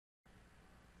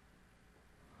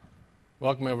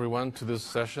Welcome everyone to this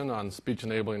session on speech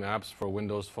enabling apps for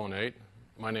Windows Phone 8.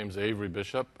 My name is Avery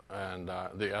Bishop, and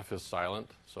the F is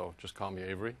silent, so just call me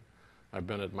Avery. I've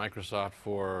been at Microsoft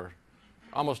for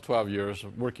almost 12 years,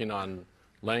 working on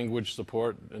language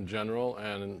support in general,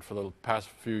 and for the past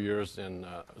few years in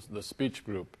the speech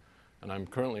group. And I'm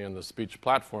currently in the speech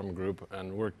platform group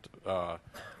and worked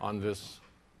on this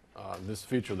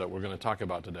feature that we're going to talk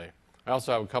about today. I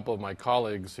also have a couple of my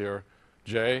colleagues here,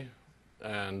 Jay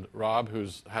and Rob, who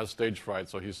has stage fright,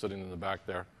 so he's sitting in the back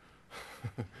there.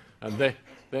 And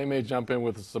they may jump in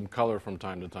with some color from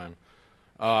time to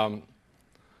time.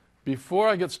 Before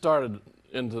I get started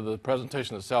into the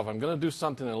presentation itself, I'm going to do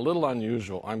something a little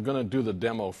unusual. I'm going to do the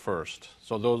demo first.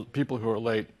 So those people who are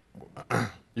late,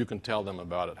 you can tell them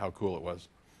about it, how cool it was.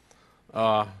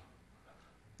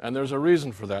 And there's a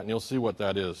reason for that, and you'll see what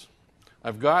that is.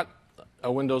 I've got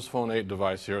a Windows Phone 8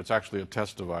 device here. It's actually a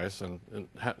test device, and it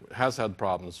has had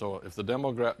problems. So if the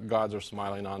demo gods are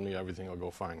smiling on me, everything will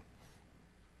go fine.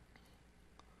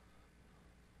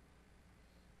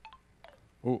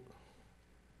 Ooh.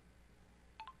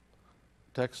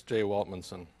 Text Jay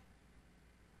Waltmanson.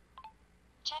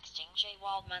 Texting Jay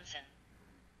Waldmanson.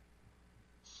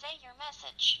 Say your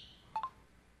message.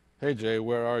 Hey Jay,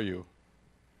 where are you?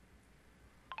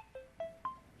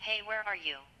 Hey, where are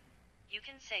you? You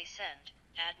can say send,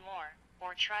 add more,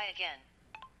 or try again.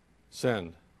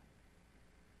 Send.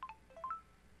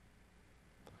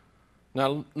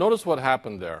 Now notice what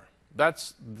happened there.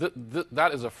 That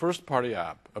is a first-party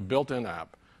app, a built-in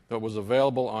app, that was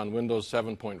available on Windows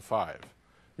 7.5.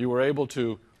 You were able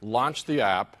to launch the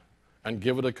app and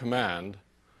give it a command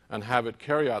and have it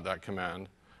carry out that command.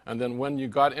 And then when you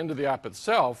got into the app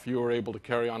itself, you were able to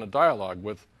carry on a dialogue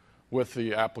with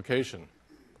the application.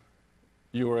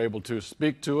 You were able to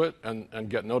speak to it and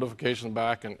get notification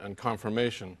back and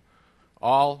confirmation,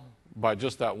 all by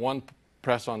just that one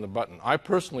press on the button. I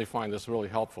personally find this really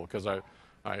helpful because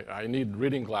I need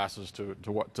reading glasses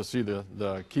to see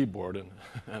the keyboard,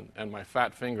 and my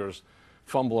fat fingers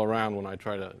fumble around when I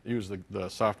try to use the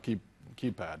soft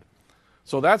keypad.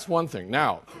 So that's one thing.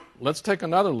 Now, let's take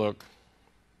another look,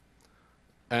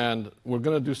 and we're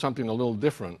going to do something a little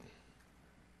different.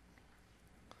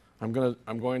 I'm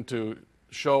going to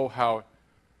show how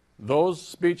those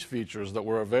speech features that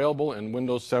were available in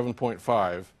Windows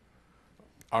 7.5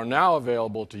 are now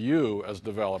available to you as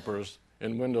developers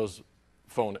in Windows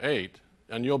Phone 8,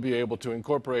 and you'll be able to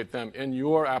incorporate them in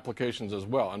your applications as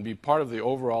well and be part of the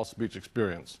overall speech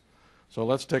experience. So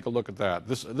let's take a look at that.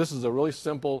 This is a really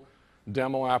simple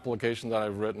demo application that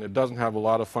I've written. It doesn't have a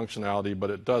lot of functionality,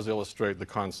 but it does illustrate the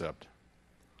concept.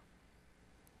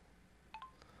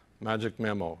 Magic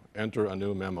memo. Enter a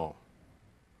new memo.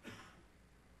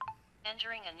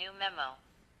 Entering a new memo.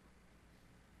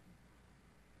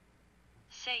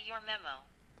 Say your memo.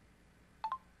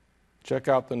 Check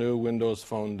out the new Windows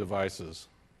Phone devices.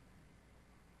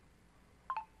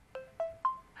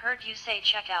 Heard you say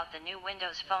check out the new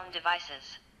Windows Phone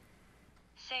devices.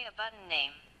 Say a button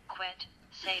name, quit,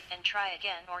 save and try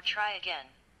again or try again.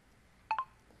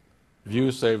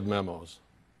 View saved memos.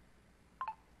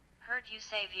 Heard you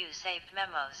say view saved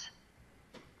memos.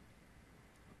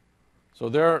 So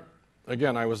there,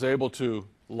 again, I was able to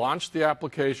launch the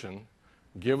application,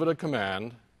 give it a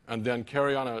command, and then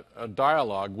carry on a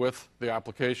dialogue with the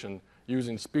application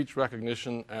using speech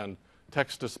recognition and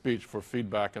text-to-speech for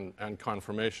feedback and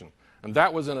confirmation. And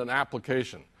that was in an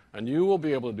application. And you will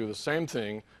be able to do the same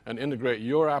thing and integrate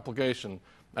your application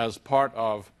as part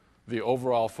of the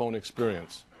overall phone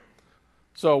experience.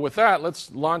 So with that, let's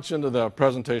launch into the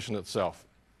presentation itself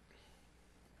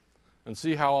and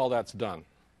see how all that's done.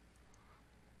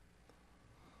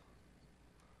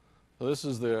 So this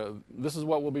is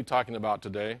what we'll be talking about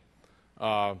today.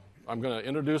 I'm going to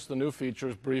introduce the new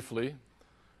features briefly,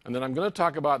 and then I'm going to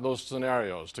talk about those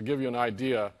scenarios to give you an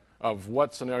idea of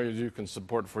what scenarios you can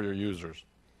support for your users.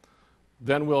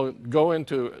 Then we'll go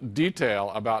into detail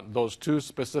about those two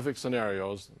specific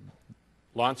scenarios,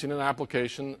 launching an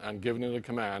application and giving it a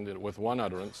command with one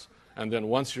utterance, and then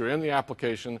once you're in the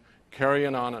application,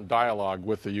 carrying on a dialogue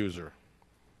with the user.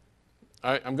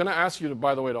 I'm going to ask you,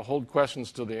 by the way, to hold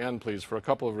questions to the end, please, for a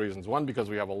couple of reasons. One, because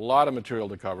we have a lot of material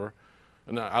to cover.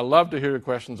 And I love to hear your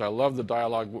questions. I love the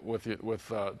dialogue with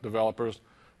developers.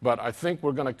 But I think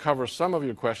we're going to cover some of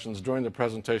your questions during the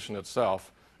presentation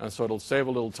itself. And so it'll save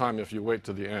a little time if you wait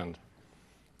to the end.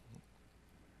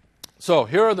 So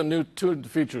here are the new two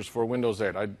features for Windows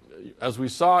 8. As we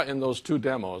saw in those two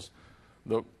demos,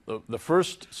 the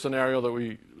first scenario that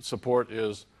we support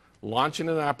is launching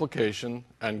an application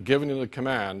and giving it a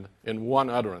command in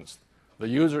one utterance.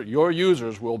 your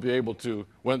users will be able to,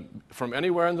 from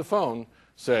anywhere in the phone,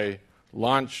 say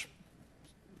launch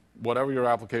whatever your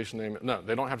application name is. No,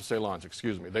 they don't have to say launch,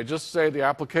 excuse me. They just say the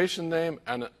application name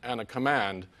and a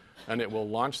command, and it will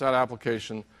launch that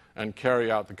application and carry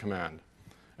out the command.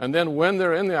 And then when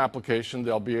they're in the application,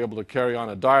 they'll be able to carry on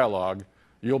a dialogue.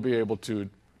 You'll be able to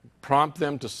prompt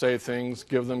them to say things,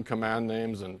 give them command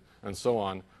names, and so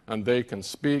on, and they can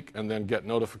speak and then get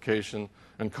notification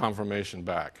and confirmation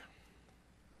back.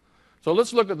 So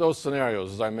let's look at those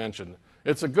scenarios, as I mentioned.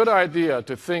 It's a good idea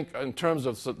to think in terms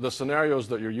of the scenarios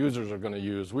that your users are going to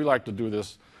use. We like to do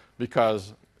this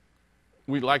because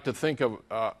we like to think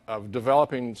of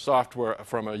developing software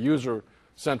from a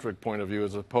user-centric point of view,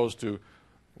 as opposed to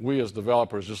we as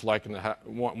developers just liking to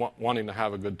wanting to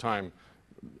have a good time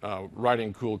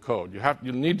writing cool code.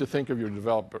 You need to think of your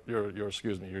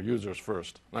your users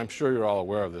first. And I'm sure you're all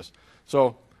aware of this.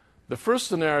 So the first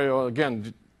scenario,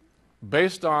 again,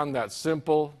 based on that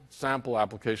simple sample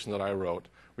application that I wrote,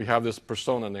 we have this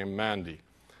persona named Mandy.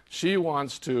 She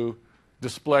wants to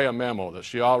display a memo that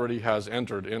she already has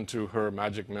entered into her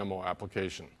Magic Memo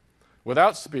application.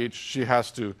 Without speech, she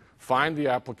has to find the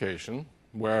application,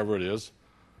 wherever it is,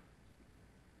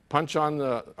 punch on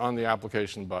the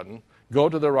application button, go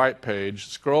to the right page,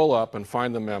 scroll up and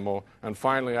find the memo, and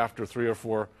finally, after 3 or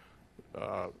 4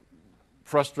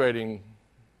 frustrating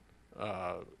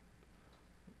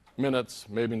minutes,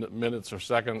 maybe minutes or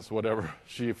seconds, whatever,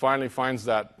 she finally finds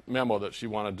that memo that she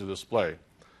wanted to display.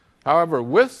 However,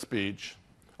 with speech,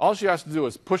 all she has to do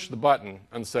is push the button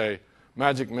and say,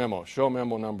 Magic Memo, show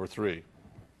memo number 3.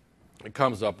 It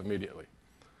comes up immediately.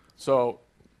 So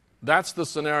that's the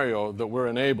scenario that we're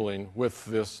enabling with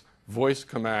this voice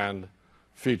command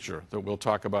feature that we'll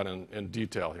talk about in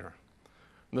detail here.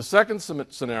 And the second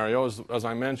scenario is, as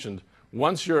I mentioned,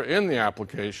 once you're in the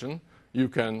application, you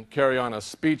can carry on a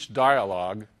speech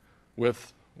dialogue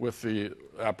with the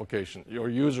application. Your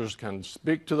users can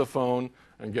speak to the phone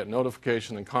and get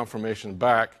notification and confirmation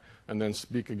back, and then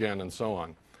speak again, and so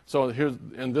on. So here's,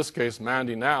 in this case,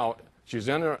 Mandy now, she's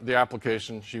in the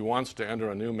application, she wants to enter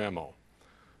a new memo.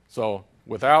 So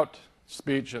without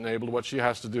speech enabled, what she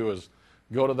has to do is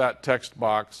go to that text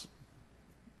box,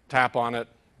 tap on it,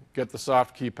 get the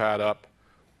soft keypad up,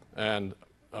 and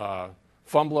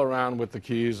fumble around with the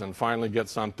keys and finally get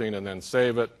something, and then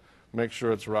save it, make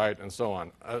sure it's right, and so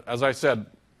on. As I said,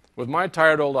 with my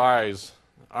tired old eyes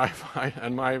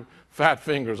and my fat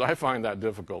fingers, I find that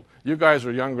difficult. You guys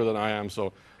are younger than I am,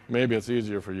 so maybe it's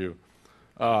easier for you.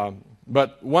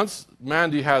 But once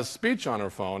Mandy has speech on her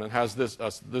phone and has this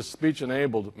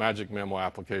speech-enabled Magic Memo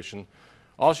application,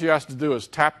 all she has to do is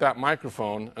tap that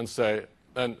microphone and say,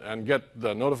 and get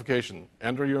the notification,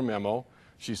 enter your memo.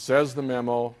 She says the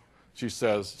memo, she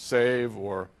says save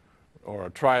or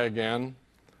try again,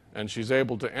 and she's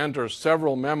able to enter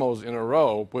several memos in a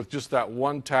row with just that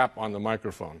one tap on the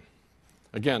microphone.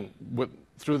 Again,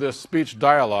 through this speech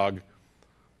dialogue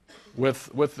with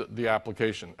the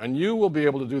application. And you will be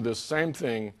able to do this same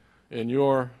thing in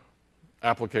your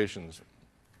applications.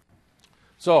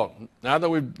 So now that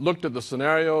we've looked at the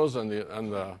scenarios and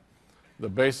the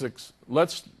basics,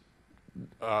 let's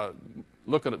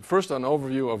look at it. First, an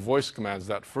overview of voice commands,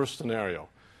 that first scenario.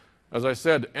 As I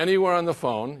said, anywhere on the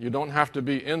phone, you don't have to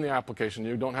be in the application.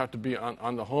 You don't have to be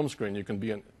on the home screen. You can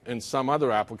be in some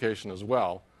other application as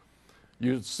well.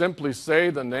 You simply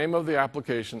say the name of the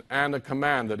application and a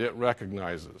command that it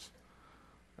recognizes.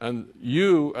 And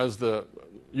you, as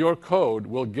your code,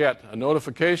 will get a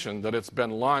notification that it's been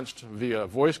launched via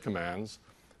voice commands,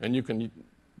 and you can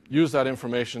use that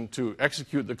information to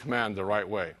execute the command the right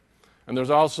way. And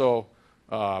there's also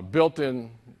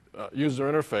built-in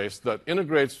user interface that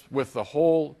integrates with the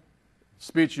whole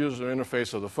speech user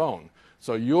interface of the phone.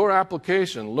 So your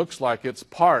application looks like it's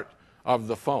part of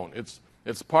the phone.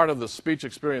 It's part of the speech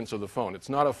experience of the phone. It's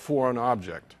not a foreign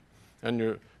object. And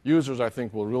your users, I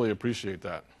think, will really appreciate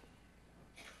that.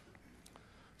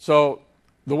 So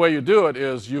the way you do it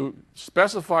is you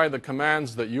specify the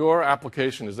commands that your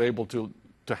application is able to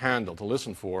handle, to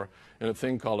listen for, in a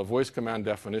thing called a voice command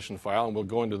definition file, and we'll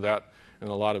go into that in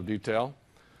a lot of detail.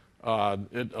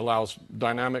 It allows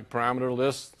dynamic parameter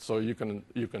lists, so you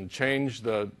can change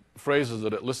the phrases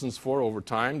that it listens for over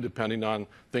time, depending on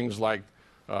things like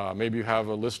maybe you have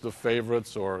a list of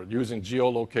favorites, or using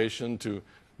geolocation to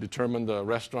determine the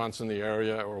restaurants in the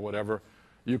area or whatever.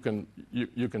 You can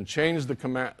change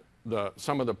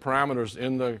some of the parameters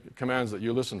in the commands that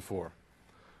you listen for.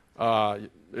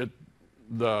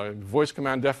 The voice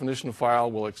command definition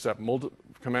file will accept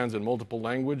commands in multiple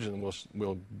language, and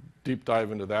we'll deep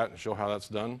dive into that and show how that's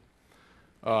done.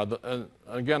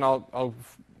 Again, I'll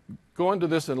go into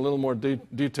this in a little more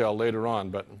detail later on,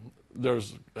 but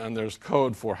there's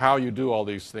code for how you do all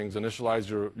these things, initialize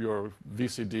your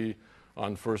VCD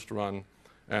on first run,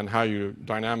 and how you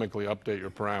dynamically update your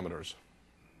parameters.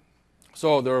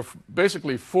 So there are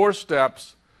basically 4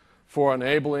 steps for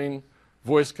enabling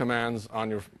voice commands on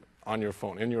your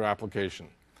phone, in your application.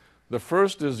 The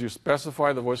first is you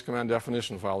specify the voice command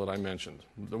definition file that I mentioned,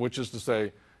 which is to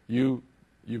say you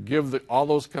give all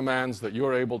those commands that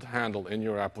you're able to handle in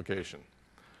your application.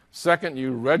 Second,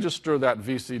 you register that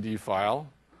VCD file.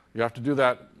 You have to do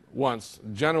that once.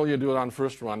 Generally, you do it on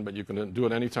first run, but you can do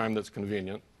it any time that's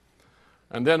convenient.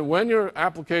 And then when your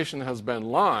application has been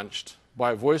launched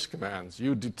by voice commands,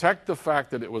 you detect the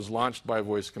fact that it was launched by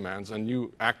voice commands, and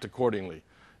you act accordingly.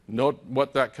 Note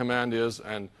what that command is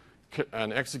and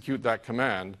execute that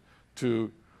command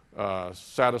to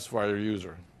satisfy your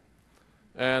user.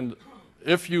 And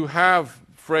if you have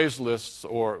phrase lists,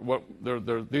 or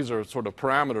these are sort of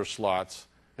parameter slots,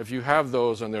 if you have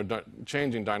those and they're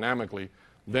changing dynamically,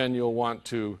 then you'll want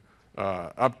to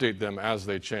update them as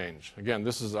they change. Again,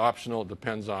 this is optional. It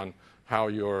depends on how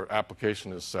your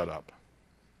application is set up.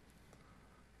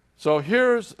 So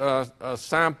here's a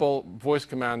sample voice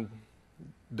command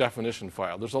definition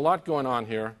file. There's a lot going on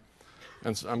here,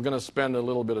 and so I'm going to spend a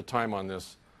little bit of time on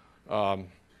this.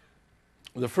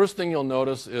 The first thing you'll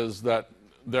notice is that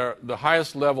the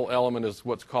highest level element is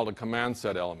what's called a command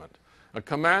set element. A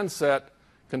command set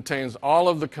contains all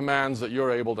of the commands that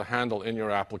you're able to handle in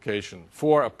your application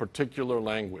for a particular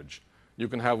language. You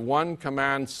can have 1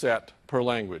 command set per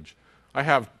language. I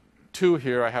have 2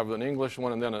 here. I have an English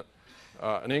one and then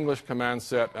an English command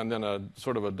set and then a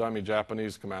sort of a dummy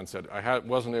Japanese command set. I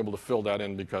wasn't able to fill that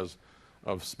in because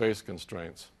of space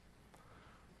constraints.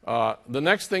 The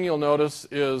next thing you'll notice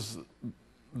is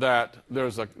that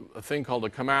there's a thing called a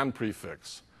command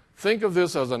prefix. Think of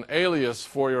this as an alias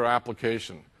for your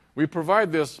application. We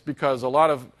provide this because a lot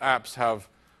of apps have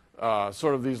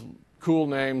sort of these cool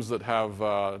names that have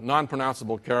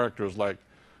non-pronounceable characters like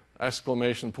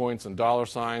exclamation points and dollar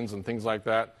signs and things like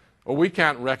that. Well, we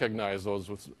can't recognize those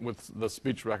with the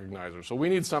speech recognizer. So we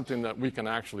need something that we can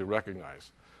actually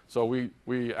recognize. So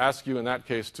we ask you in that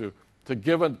case to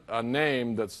give a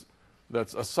name that's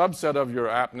a subset of your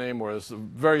app name or is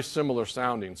very similar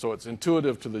sounding, so it's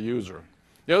intuitive to the user.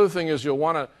 The other thing is you'll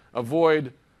want to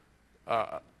avoid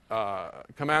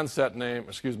command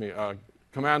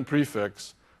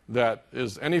prefix that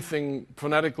is anything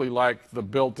phonetically like the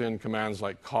built-in commands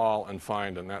like call and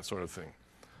find and that sort of thing,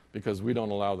 because we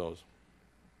don't allow those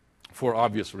for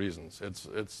obvious reasons.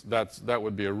 That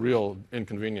would be a real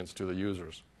inconvenience to the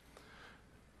users.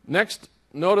 Next,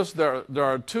 notice there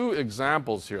are 2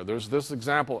 examples here. There's this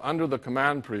example under the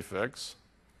command prefix,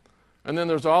 and then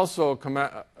there's also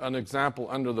an example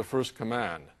under the first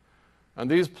command. And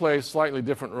these play slightly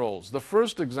different roles. The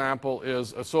first example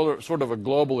is a sort of a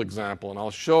global example, and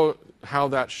I'll show how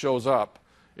that shows up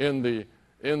in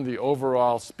the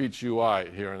overall speech UI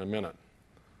here in a minute.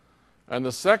 And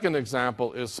the second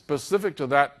example is specific to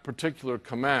that particular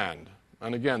command.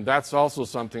 And again, that's also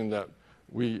something that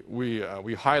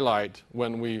we highlight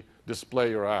when we display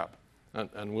your app.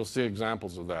 And we'll see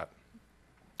examples of that.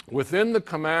 Within the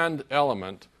command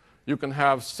element, you can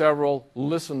have several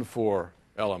listen for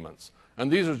elements. And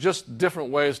these are just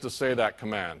different ways to say that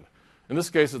command. In this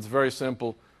case, it's very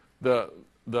simple. The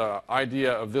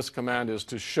idea of this command is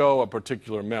to show a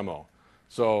particular memo.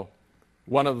 So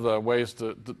one of the ways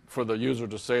for the user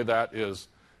to say that is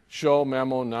show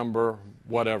memo number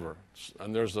whatever.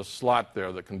 And there's a slot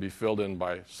there that can be filled in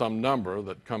by some number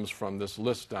that comes from this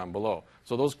list down below.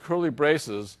 So those curly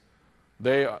braces,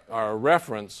 they are a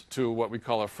reference to what we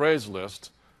call a phrase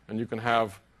list. And you can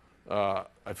have, I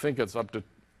think it's up to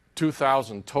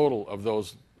 2,000 total of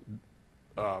those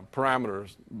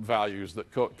parameters values that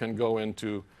can go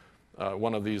into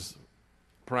one of these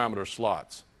parameter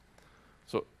slots.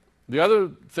 So the other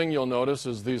thing you'll notice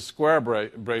is these square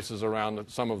braces around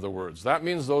some of the words. That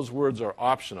means those words are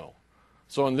optional.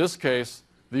 So in this case,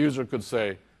 the user could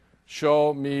say,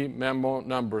 show me memo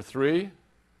number 3,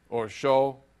 or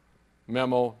show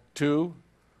memo 2,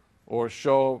 or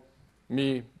show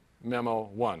me memo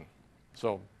 1.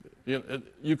 So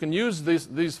you can use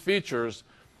these features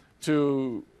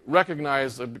to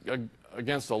recognize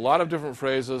against a lot of different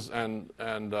phrases and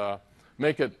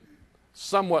make it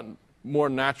somewhat more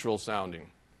natural sounding.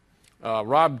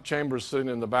 Rob Chambers, sitting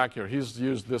in the back here, he's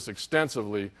used this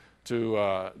extensively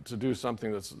to do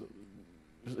something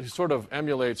he sort of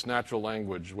emulates natural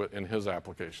language in his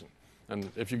application. And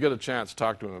if you get a chance,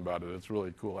 talk to him about it. It's a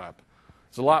really cool app.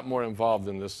 It's a lot more involved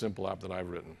than this simple app that I've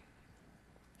written.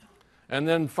 And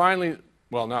then finally,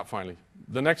 well, not finally,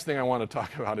 the next thing I want to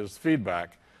talk about is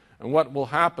feedback. And what will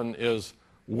happen is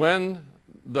when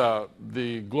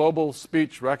the global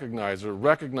speech recognizer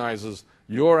recognizes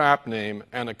your app name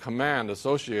and a command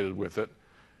associated with it,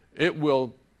 it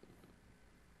will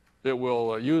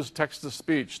use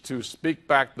text-to-speech to speak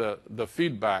back the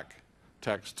feedback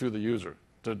text to the user.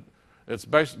 It's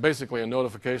basically a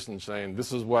notification saying,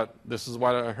 this is what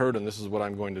I heard and this is what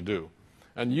I'm going to do.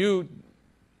 And you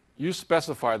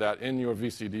specify that in your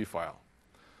VCD file.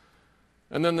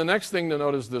 And then the next thing to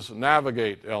note is this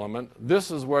navigate element.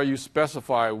 This is where you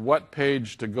specify what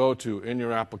page to go to in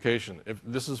your application. If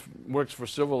this works for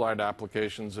Silverlight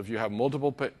applications, if you have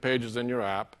multiple pages in your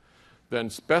app, then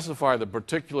specify the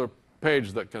particular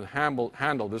page that can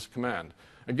handle this command.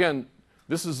 Again,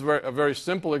 this is a very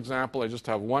simple example. I just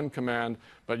have one command,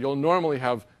 but you'll normally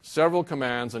have several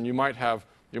commands, and you might have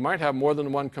more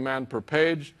than one command per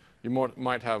page. You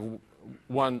might have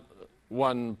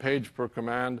one page per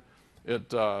command. It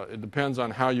depends on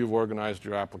how you've organized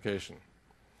your application.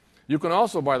 You can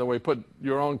also, by the way, put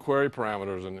your own query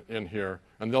parameters in here,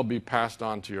 and they'll be passed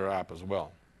on to your app as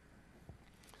well.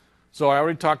 So I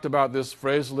already talked about this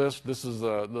phrase list. This is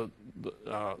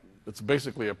it's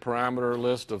basically a parameter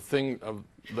list of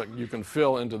that you can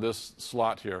fill into this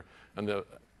slot here, and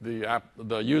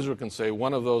the user can say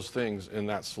one of those things in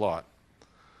that slot.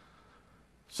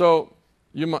 So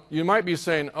you might be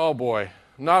saying, oh boy,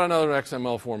 not another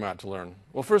XML format to learn.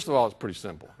 Well, first of all, it's pretty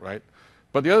simple, right?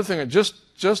 But the other thing,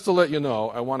 just to let you know,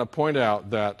 I want to point out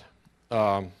that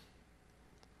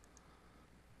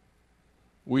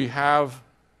we have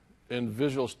in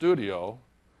Visual Studio,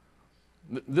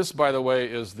 this, by the way,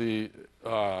 is the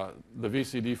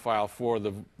VCD file for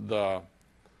the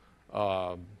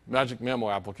Magic Memo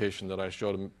application that I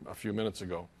showed a few minutes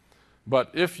ago.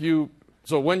 But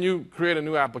so when you create a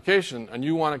new application and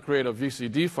you want to create a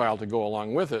VCD file to go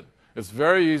along with it, it's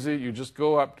very easy. You just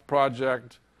go up to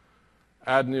Project,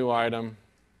 Add New Item,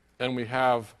 and we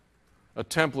have a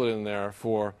template in there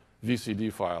for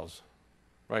VCD files.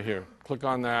 Right here. Click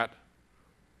on that,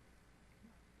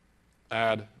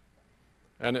 Add,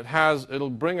 and it'll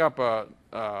bring up a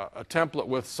template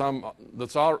with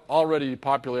that's already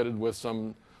populated with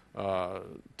some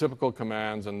typical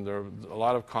commands, and there are a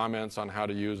lot of comments on how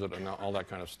to use it and all that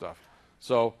kind of stuff.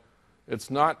 So it's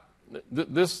not,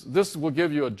 this will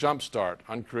give you a jump start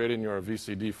on creating your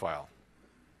VCD file.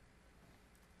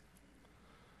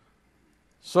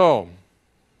 So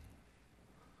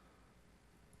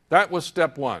that was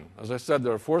step one. As I said,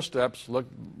 there are 4 steps.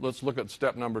 Let's look at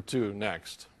step number 2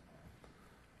 next.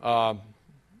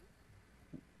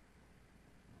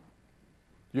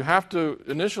 You have to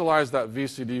initialize that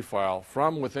VCD file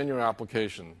from within your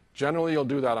application. Generally, you'll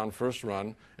do that on first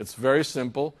run. It's very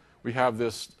simple. We have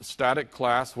this static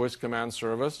class, voice command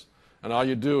service, and all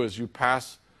you do is you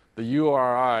pass the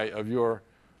URI of your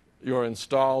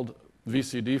installed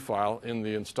VCD file in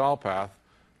the install path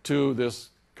to this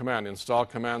command, install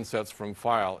command sets from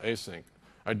file async.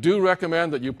 I do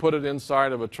recommend that you put it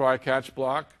inside of a try-catch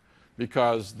block,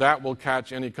 because that will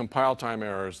catch any compile time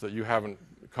errors that you haven't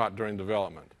caught during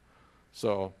development.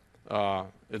 So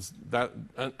it's that,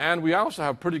 and we also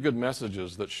have pretty good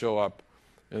messages that show up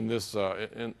in this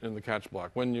in the catch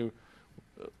block. When you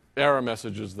error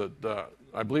messages that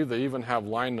I believe they even have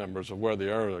line numbers of where the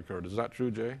error occurred. Is that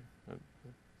true, Jay?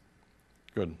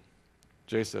 Good.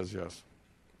 Jay says yes.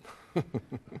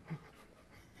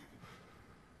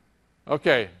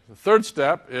 Okay, the third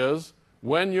step is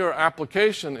when your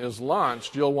application is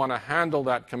launched, you'll want to handle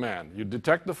that command. You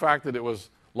detect the fact that it was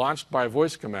launched by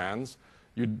voice commands.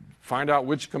 You find out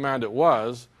which command it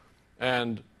was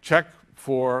and check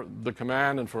for the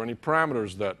command and for any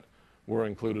parameters that were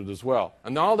included as well.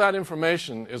 And all that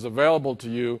information is available to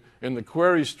you in the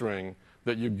query string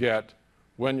that you get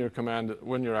when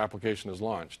your application is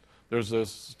launched. There's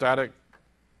this static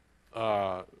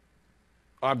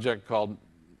object called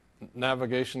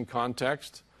navigation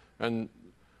context, and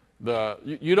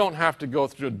you don't have to go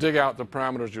through dig out the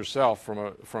parameters yourself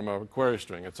from a query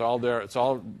string. It's all there. It's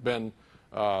all been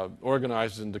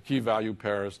organized into key value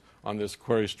pairs on this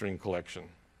query string collection.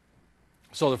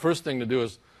 So the first thing to do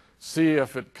is see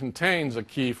if it contains a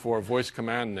key for voice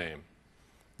command name.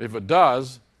 If it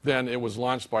does, then it was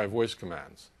launched by voice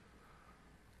commands.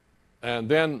 And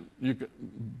then,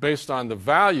 based on the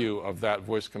value of that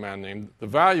voice command name, the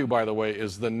value, by the way,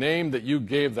 is the name that you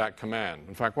gave that command.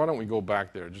 In fact, why don't we go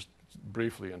back there just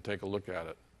briefly and take a look at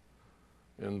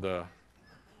it.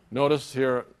 Notice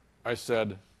here I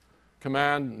said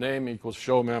command name equals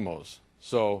show memos.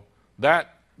 So that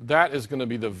is going to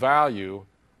be the value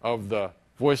of the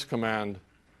voice command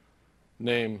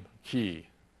name key.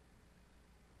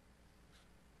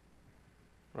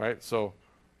 right? So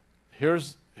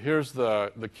here's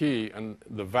the key, and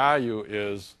the value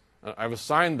is I've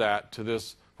assigned that to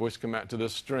this voice command, to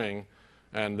this string,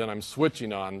 and then I'm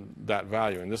switching on that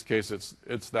value. In this case,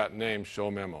 it's that name,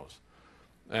 show memos.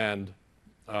 And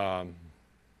the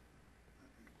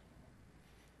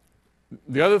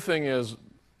other thing is,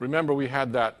 remember we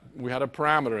had a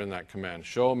parameter in that command,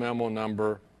 show memo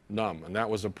number num, and that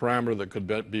was a parameter that could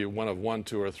be one of 1,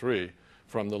 2, or 3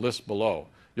 from the list below.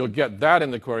 You'll get that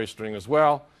in the query string as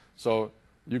well, so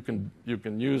you can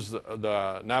use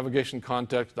the navigation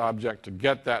context object to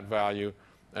get that value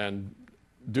and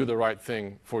do the right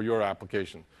thing for your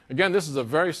application. Again, this is a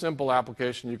very simple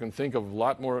application. You can think of a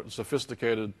lot more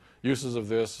sophisticated uses of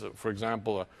this. For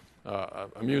example, a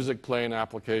music playing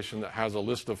application that has a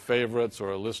list of favorites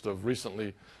or a list of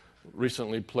recently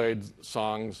played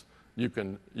songs. You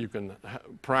can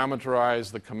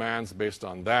parameterize the commands based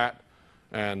on that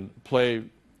and play,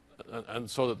 and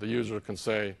so that the user can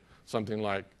say something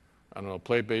like, I don't know,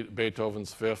 play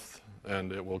Beethoven's Fifth,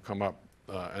 and it will come up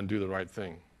and do the right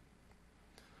thing.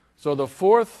 So the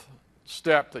fourth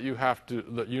step that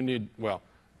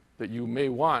that you may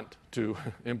want to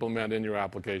implement in your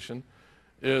application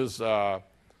is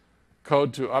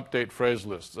code to update phrase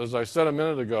lists. As I said a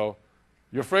minute ago,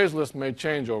 your phrase list may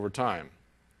change over time.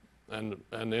 And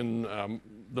in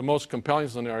the most compelling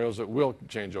scenarios, it will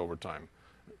change over time.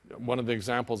 One of the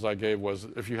examples I gave was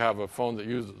if you have a phone that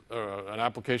uses, an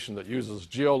application that uses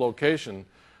geolocation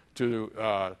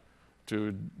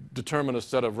to determine a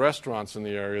set of restaurants in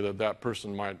the area that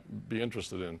person might be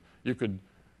interested in, you could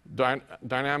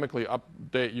dynamically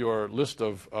update your list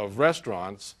of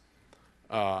restaurants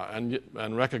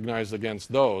and recognize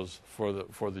against those for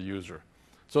the user.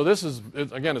 So this is,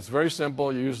 again, it's very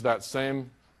simple. You use that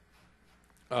same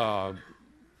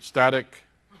static,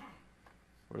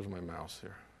 where's my mouse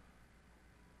here?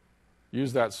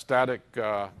 Use that static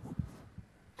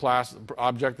class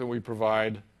object that we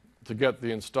provide to get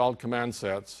the installed command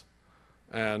sets,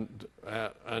 and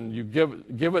you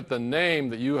give it the name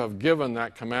that you have given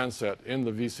that command set in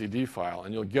the VCD file,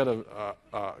 and you'll get a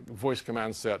voice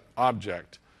command set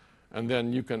object, and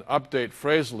then you can update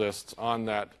phrase lists on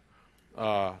that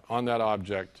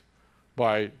object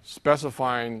by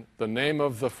specifying the name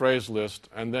of the phrase list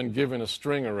and then giving a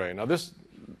string array. Now this,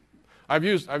 I've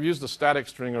used a static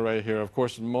string array here. Of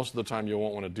course, most of the time you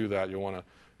won't want to do that. You'll want to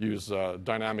use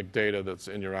dynamic data that's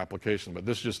in your application, but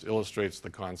this just illustrates the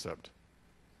concept.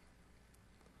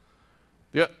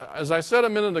 As I said a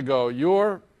minute ago,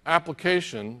 your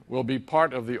application will be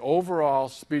part of the overall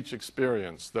speech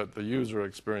experience that the user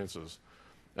experiences.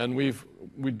 And we've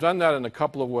done that in a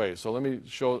couple of ways. So let me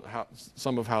show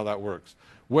some of how that works.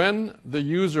 When the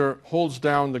user holds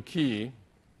down the key,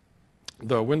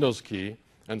 the Windows key,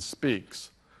 and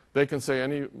speaks, they can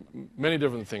say many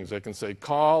different things. They can say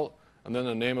call, and then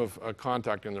the name of a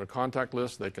contact in their contact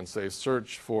list. They can say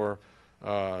search for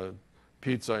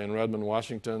pizza in Redmond,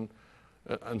 Washington,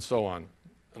 and so on.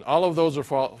 And all of those are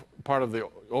part of the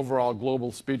overall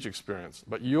global speech experience.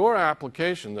 But your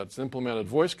application that's implemented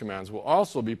voice commands will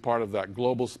also be part of that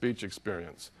global speech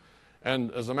experience. And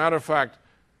as a matter of fact,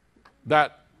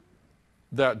 that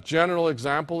general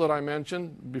example that I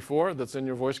mentioned before that's in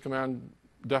your voice command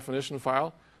definition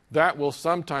file, that will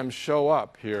sometimes show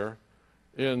up here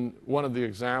in one of the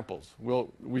examples.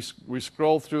 We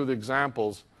scroll through the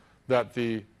examples that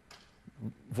the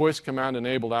voice command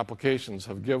enabled applications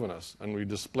have given us, and we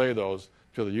display those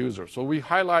to the user. So we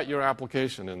highlight your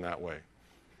application in that way.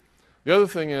 The other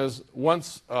thing is,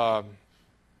 once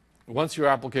your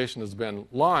application has been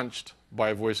launched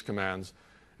by voice commands,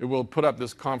 it will put up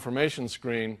this confirmation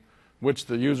screen which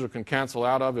the user can cancel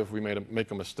out of if we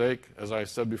make a mistake. As I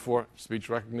said before, speech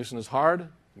recognition is hard.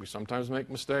 We sometimes make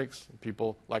mistakes.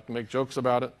 People like to make jokes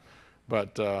about it,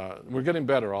 but we're getting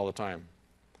better all the time.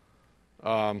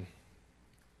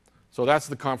 So that's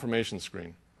the confirmation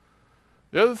screen.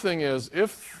 The other thing is,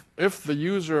 if the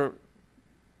user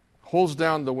holds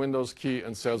down the Windows key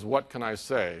and says, "What can I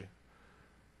say?"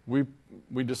 we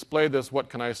display this "What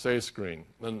can I say" screen.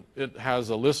 And it has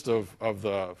a list of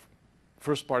the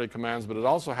first-party commands, but it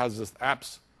also has this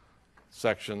apps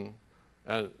section,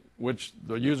 which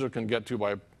the user can get to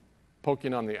by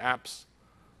poking on the apps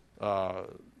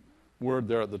word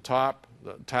there at the top,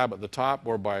 the tab at the top,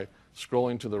 or by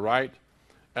scrolling to the right.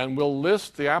 And we'll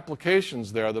list the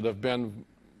applications there that have been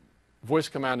voice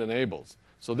command enabled.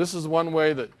 So this is one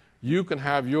way that you can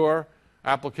have your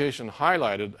application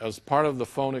highlighted as part of the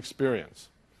phone experience.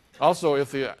 Also,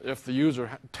 if the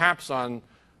user taps on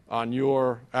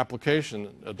your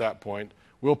application at that point,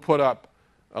 we'll put up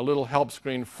a little help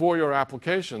screen for your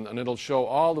application, and it'll show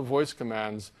all the voice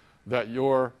commands that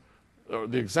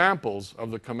the examples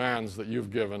of the commands that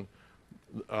you've given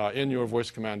in your voice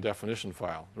command definition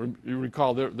file. You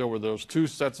recall there were those two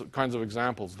kinds of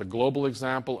examples, the global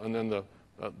example and then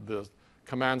the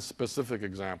command-specific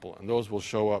example, and those will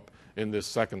show up in this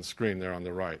second screen there on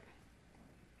the right.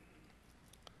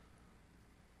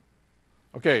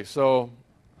 Okay, so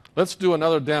let's do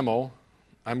another demo.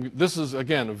 This is,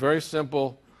 again, a very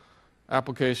simple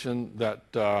application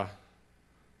that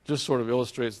just sort of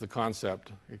illustrates the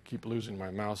concept. I keep losing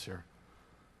my mouse here.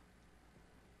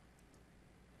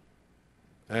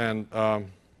 And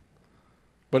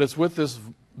but it's with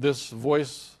this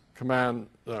voice command,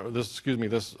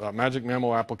 this Magic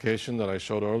Memo application that I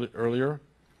showed earlier.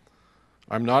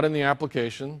 I'm not in the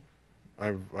application.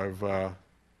 I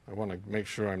want to make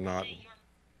sure I'm not.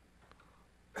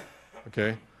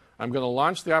 Okay, I'm going to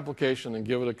launch the application and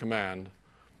give it a command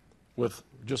with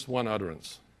just one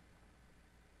utterance.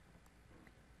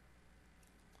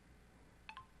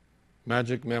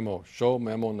 Magic Memo, show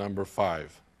memo number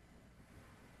 5.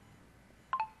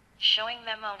 Showing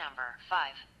memo number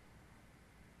 5.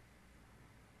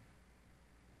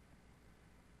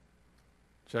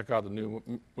 Check out the new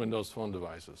Windows Phone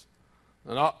devices.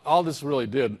 And all this really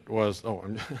did was,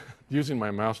 I'm using my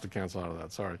mouse to cancel out of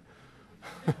that, sorry.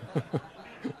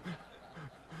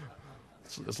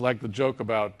 It's like the joke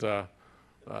about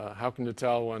how can you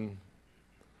tell when,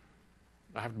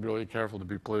 I have to be really careful to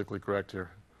be politically correct here.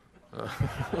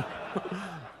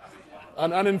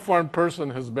 An uninformed person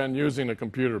has been using a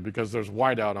computer because there's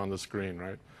whiteout on the screen,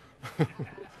 right?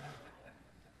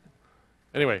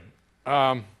 Anyway,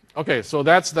 okay, so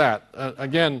that's that.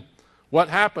 Again, what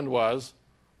happened was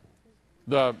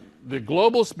the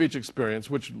global speech experience,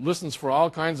 which listens for all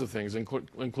kinds of things,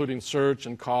 including search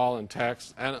and call and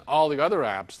text and all the other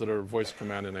apps that are voice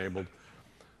command enabled,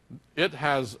 it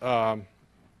has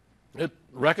it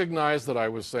recognized that I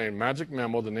was saying Magic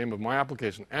Memo, the name of my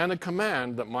application, and a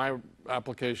command that my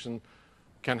application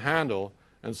can handle.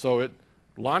 And so it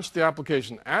launched the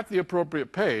application at the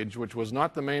appropriate page, which was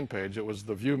not the main page, it was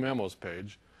the View Memos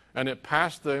page, and it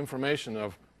passed the information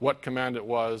of what command it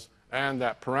was and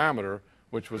that parameter,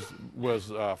 which was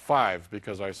 5,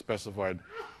 because I specified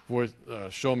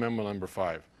show memo number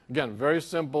 5. Again, very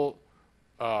simple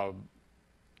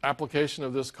application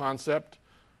of this concept.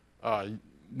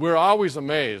 We're always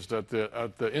amazed at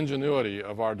the ingenuity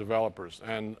of our developers,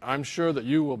 and I'm sure that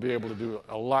you will be able to do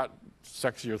a lot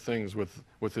sexier things with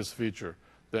this feature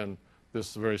than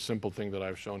this very simple thing that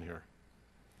I've shown here.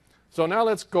 So now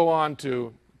let's go on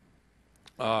to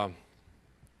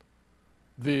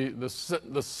the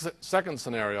second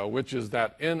scenario, which is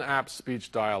that in-app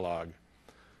speech dialogue.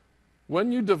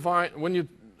 When you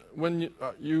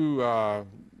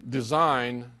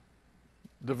design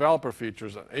developer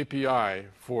features, an API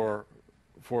for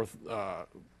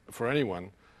anyone,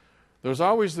 there's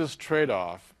always this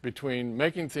trade-off between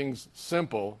making things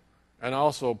simple and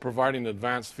also providing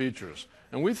advanced features.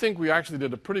 And we think we actually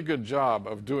did a pretty good job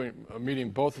of meeting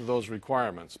both of those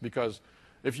requirements, because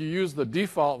if you use the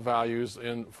default values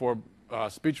for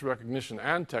speech recognition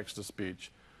and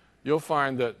text-to-speech, you'll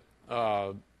find that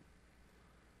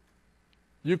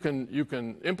you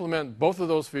can implement both of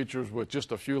those features with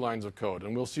just a few lines of code,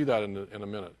 and we'll see that in a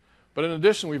minute. But in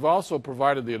addition, we've also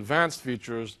provided the advanced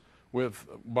features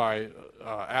by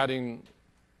adding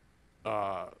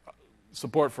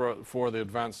support for the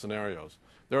advanced scenarios.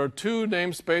 There are 2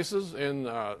 namespaces in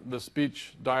the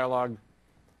speech dialogue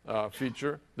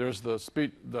feature. There's the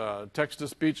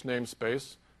text-to-speech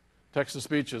namespace.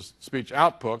 Text-to-speech is speech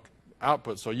output.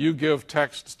 So you give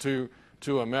text to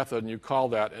a method and you call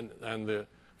that, and the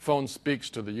phone speaks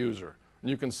to the user. And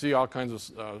you can see all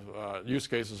kinds of use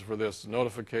cases for this: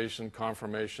 notification,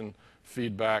 confirmation,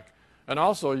 feedback, and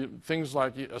also things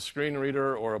like a screen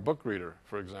reader or a book reader,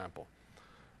 for example.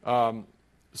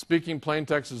 Speaking plain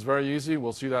text is very easy.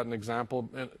 We'll see that an example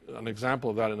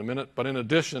of that in a minute. But in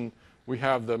addition, we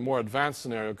have the more advanced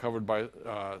scenario covered by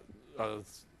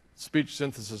speech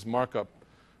synthesis markup,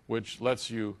 which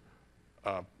lets you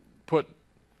put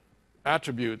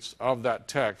attributes of that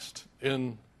text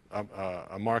in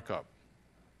a markup.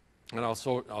 And I'll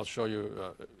show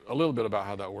you a little bit about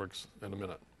how that works in a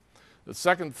minute. The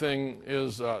second thing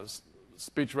is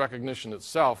speech recognition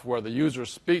itself, where the user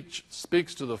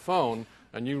speaks to the phone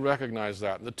and you recognize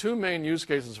that. And the 2 main use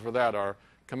cases for that are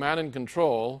command and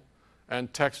control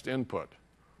and text input.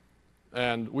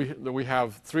 And we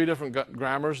have 3 different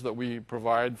grammars that we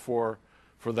provide for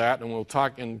that, and we'll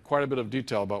talk in quite a bit of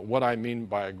detail about what I mean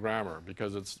by a grammar,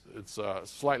 because it's a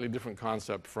slightly different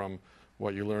concept from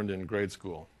what you learned in grade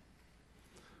school.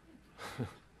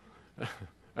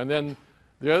 And then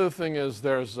The other thing is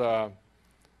there's UI,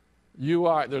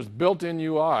 there's built-in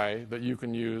UI that you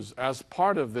can use as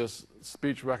part of this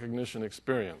speech recognition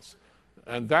experience.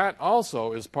 And that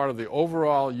also is part of the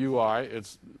overall UI.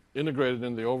 It's integrated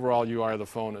in the overall UI of the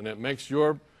phone, and it makes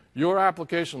your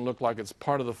application look like it's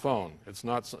part of the phone. It's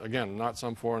not, again, not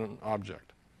some foreign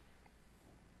object.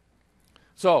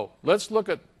 So let's look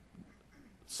at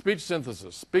speech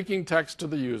synthesis, speaking text to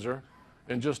the user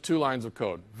in just 2 lines of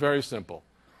code. Very simple.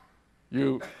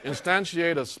 You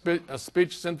instantiate a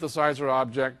speech synthesizer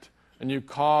object, and you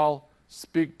call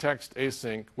speak text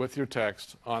async with your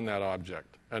text on that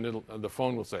object. And the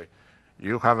phone will say,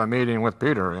 "You have a meeting with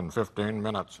Peter in 15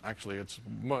 minutes." Actually, it's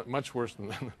much worse than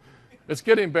that. It's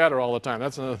getting better all the time.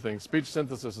 That's another thing. Speech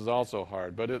synthesis is also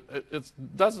hard, but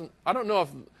it doesn't. I don't know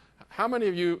how many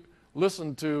of you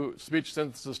listened to speech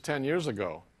synthesis 10 years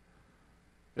ago.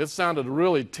 It sounded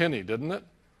really tinny, didn't it?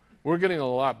 We're getting a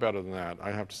lot better than that,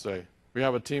 I have to say. We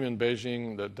have a team in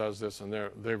Beijing that does this, and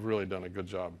they've really done a good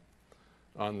job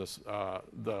on this,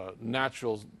 the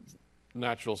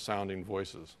natural sounding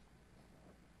voices.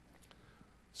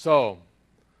 So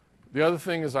the other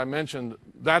thing, as I mentioned,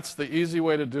 that's the easy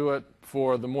way to do it.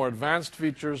 For the more advanced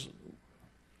features,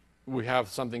 we have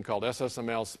something called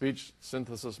SSML, Speech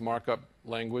Synthesis Markup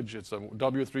Language. It's a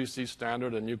W3C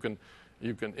standard, and you can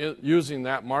using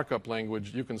that markup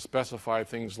language, you can specify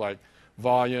things like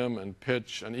volume and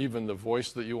pitch and even the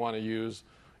voice that you want to use.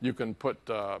 You can put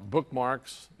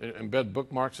bookmarks, embed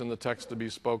bookmarks in the text to be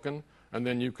spoken, and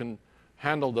then you can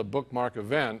handle the bookmark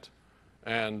event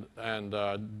and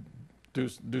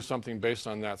do something based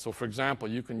on that. So for example,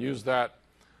 you can use that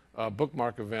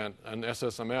bookmark event and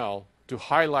SSML to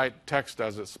highlight text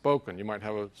as it's spoken. You might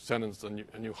have a sentence and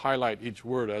you highlight each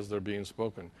word as they're being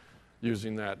spoken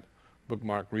using that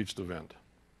bookmark reached event.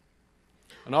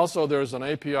 And also there's an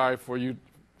API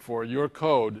for your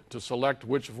code to select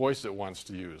which voice it wants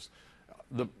to use.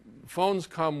 The phones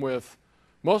come with,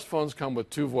 most phones come with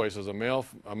 2 voices, a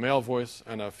male voice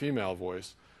and a female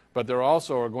voice, but there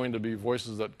also are going to be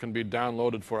voices that can be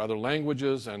downloaded for other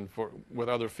languages and with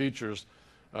other features.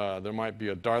 There might be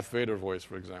a Darth Vader voice,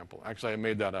 for example. Actually, I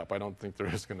made that up. I don't think there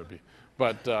is going to be.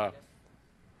 But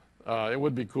it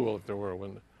would be cool if there were.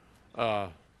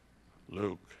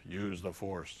 Luke, use the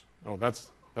Force. Oh, that's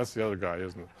the other guy,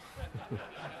 isn't it?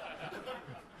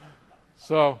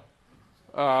 So,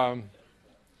 and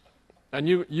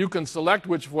you can select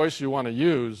which voice you want to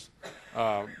use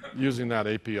using that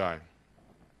API.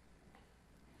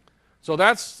 So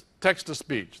that's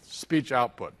text-to-speech, speech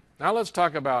output. Now let's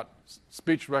talk about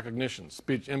speech recognition,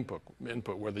 speech input,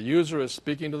 where the user is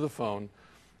speaking to the phone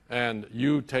and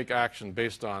you take action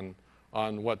based on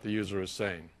what the user is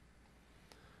saying.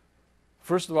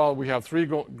 First of all, we have 3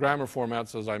 grammar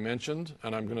formats, as I mentioned,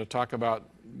 and I'm going to talk about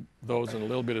those in a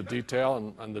little bit of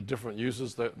detail and the different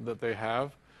uses that they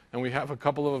have. And we have a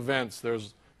couple of events.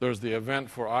 There's the event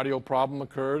for audio problem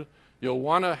occurred. You'll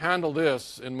want to handle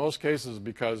this in most cases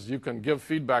because you can give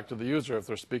feedback to the user if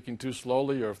they're speaking too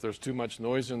slowly or if there's too much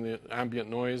noise in the ambient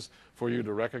noise for you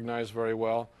to recognize very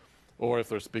well, or if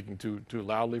they're speaking too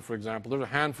loudly, for example. There's a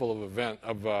handful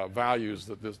of values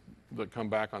that come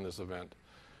back on this event.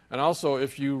 And also,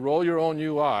 if you roll your own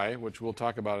UI, which we'll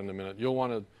talk about in a minute, you'll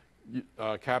want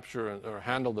to capture or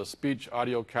handle the speech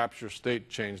audio capture state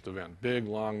changed event. Big,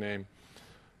 long name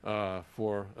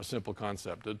for a simple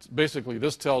concept. It's basically,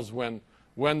 this tells when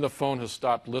the phone has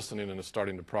stopped listening and is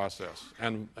starting to process,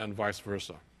 and vice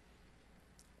versa.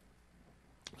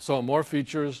 So more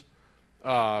features.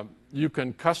 You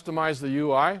can customize the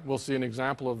UI. We'll see an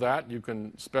example of that. You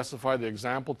can specify the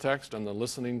example text and the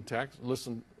listening text,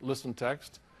 listen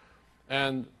text.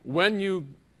 And when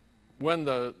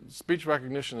the speech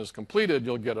recognition is completed,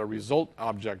 you'll get a result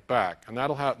object back, and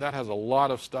that has a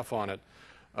lot of stuff on it.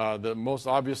 The most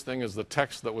obvious thing is the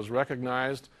text that was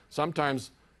recognized.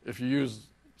 Sometimes, if you use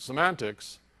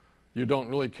semantics, you don't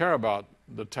really care about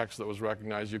the text that was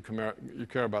recognized. You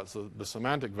care about the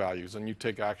semantic values, and you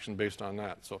take action based on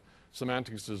that. So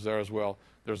semantics is there as well.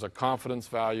 There's a confidence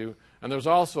value, and there's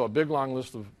also a big long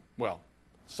list of, well,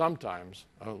 sometimes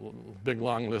a big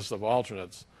long list of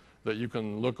alternates that you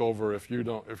can look over if you're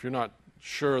not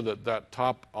sure that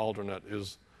top alternate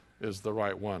is the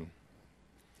right one.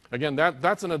 Again,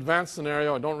 that's an advanced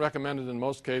scenario. I don't recommend it in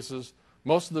most cases.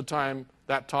 Most of the time,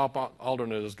 that top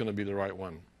alternate is going to be the right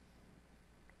one.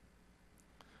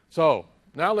 So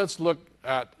now let's look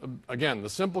at, again, the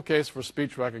simple case for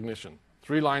speech recognition.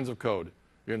 3 lines of code.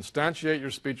 You instantiate your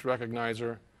speech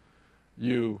recognizer.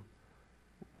 You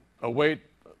await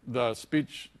the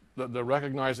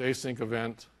recognize async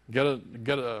event, get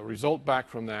a result back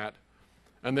from that,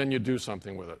 and then you do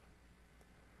something with it.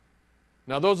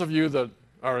 Now, those of you that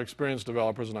are experienced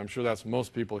developers, and I'm sure that's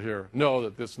most people here, know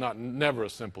that it's never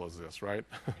as simple as this, right?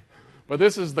 But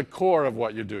this is the core of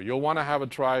what you do. You'll want to have a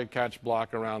try-catch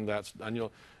block around that,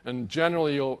 and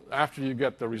generally, after you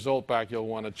get the result back, you'll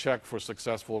want to check for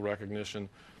successful recognition.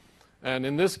 And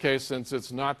in this case, since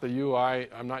it's not the UI,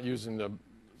 I'm not using the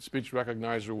speech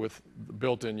recognizer with the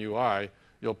built-in UI,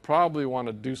 you'll probably want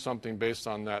to do something based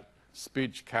on that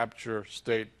speech capture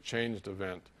state changed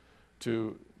event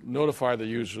to notify the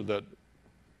user that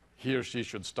he or she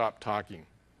should stop talking.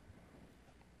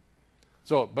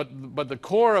 So, but the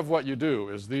core of what you do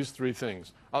is these three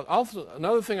things.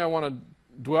 Another thing I want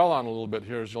to dwell on a little bit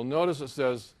here is you'll notice it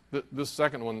says, this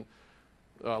second one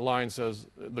line says,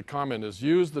 the comment is,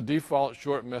 use the default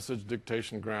short message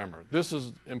dictation grammar. This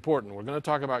is important. We're going to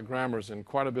talk about grammars in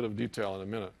quite a bit of detail in a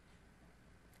minute.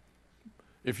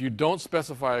 If you don't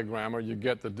specify a grammar, you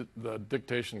get the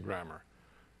dictation grammar.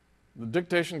 The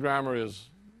dictation grammar is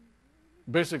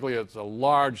basically it's a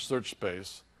large search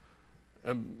space.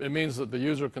 And it means that the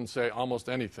user can say almost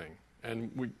anything.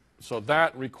 And so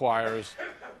that requires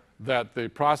that the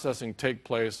processing take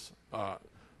place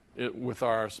with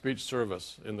our speech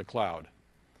service in the cloud.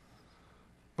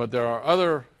 But there are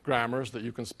other grammars that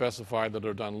you can specify that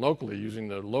are done locally using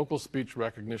the local speech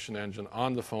recognition engine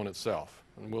on the phone itself.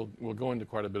 And we'll go into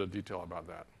quite a bit of detail about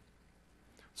that.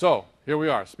 So here we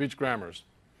are, speech grammars.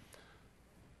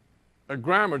 A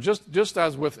grammar, just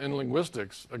as in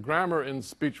linguistics, a grammar in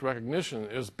speech recognition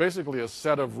is basically a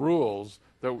set of rules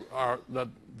that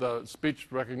the speech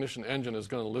recognition engine is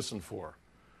going to listen for.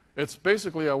 It's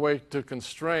basically a way to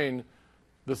constrain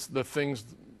the things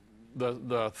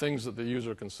that the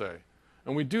user can say.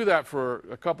 And we do that for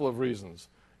a couple of reasons.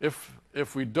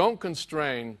 If we don't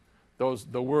constrain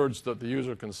the words that the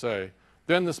user can say,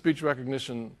 then the speech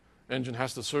recognition engine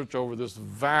has to search over this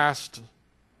vast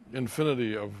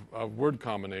infinity of word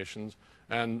combinations,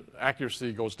 and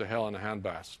accuracy goes to hell in a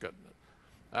handbasket.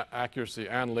 Accuracy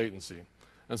and latency.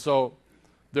 And so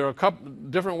there are a couple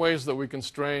different ways that we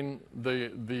constrain the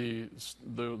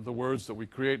words that we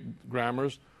create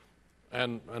grammars,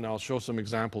 and I'll show some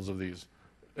examples of these.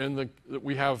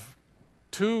 We have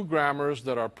two grammars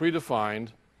that are predefined.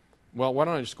 Well, why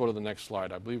don't I just go to the next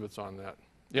slide? I believe it's on that.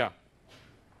 Yeah.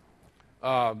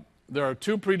 There are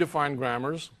two predefined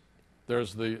grammars.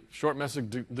 There's the short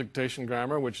message dictation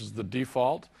grammar, which is the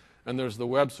default, and there's the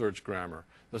web search grammar.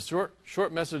 The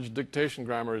short message dictation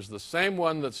grammar is the same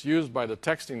one that's used by the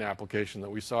texting application that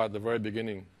we saw at the very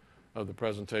beginning of the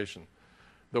presentation.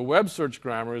 The web search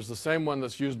grammar is the same one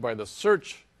that's used by the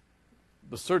search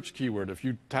keyword. If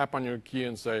you tap on your key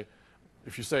and say,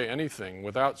 if you say anything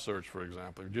without search, for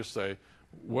example, if you just say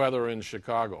weather in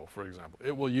Chicago, for example,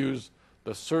 it will use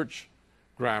the search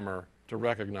grammar to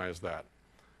recognize that.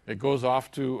 It goes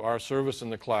off to our service in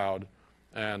the cloud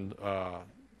and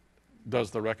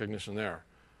does the recognition there.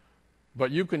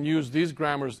 But you can use these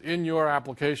grammars in your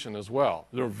application as well.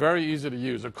 They're very easy to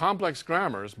use. They're complex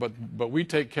grammars, but we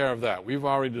take care of that. We've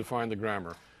already defined the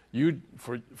grammar.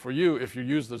 For you, if you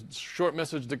use the short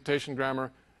message dictation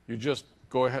grammar, you just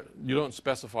go ahead. You don't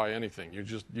specify anything. You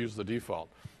just use the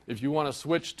default. If you want to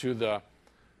switch to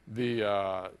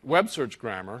the web search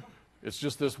grammar, it's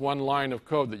just this one line of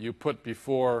code that you put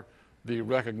before the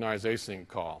recognize async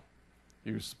call.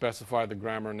 You specify the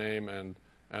grammar name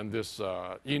and this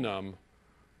enum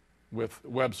with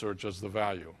web search as the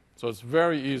value. So it's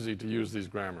very easy to use these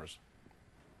grammars.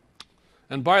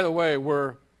 And by the way,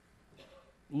 we're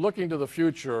looking to the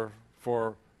future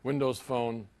for Windows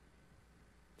Phone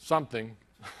something,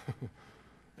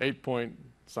 8 point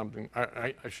something.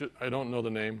 I don't know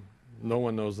the name. No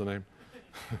one knows the name.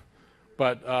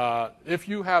 But if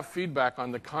you have feedback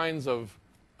on the kinds of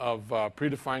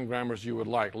predefined grammars you would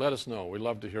like, let us know. We'd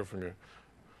love to hear from you.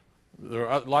 There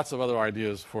are lots of other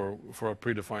ideas for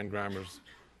predefined grammars.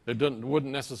 They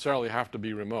wouldn't necessarily have to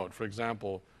be remote. For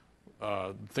example,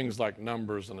 things like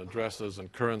numbers and addresses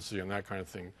and currency and that kind of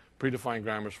thing. Predefined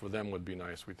grammars for them would be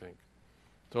nice, we think.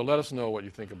 So let us know what you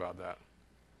think about that.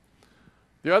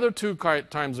 The other two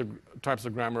types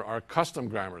of grammar are custom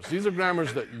grammars. These are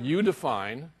grammars that you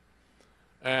define,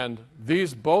 and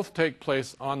these both take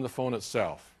place on the phone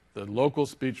itself, the local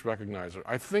speech recognizer.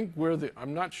 I think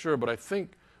I'm not sure, but I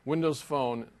think Windows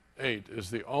Phone 8 is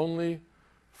the only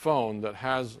phone that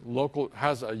has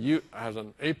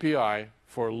an API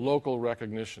for local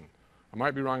recognition. I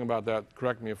might be wrong about that.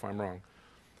 Correct me if I'm wrong.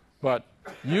 But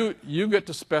you get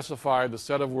to specify the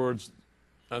set of words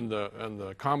and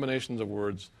the combinations of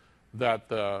words that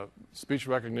the speech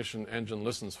recognition engine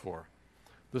listens for.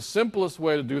 The simplest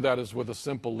way to do that is with a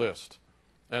simple list.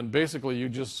 And basically you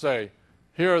just say,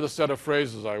 here are the set of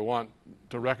phrases I want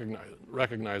to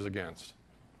recognize against.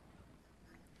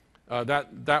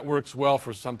 That works well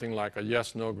for something like a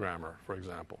yes-no grammar, for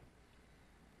example.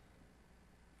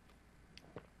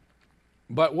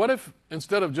 But what if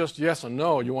instead of just yes and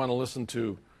no, you want to listen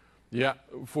to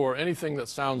for anything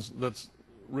that's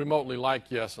remotely like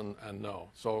yes and no.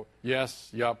 So yes,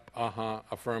 yup,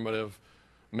 affirmative,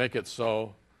 make it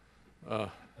so,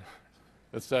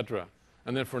 etc.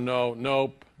 And then for no,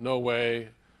 nope, no way,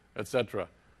 etc.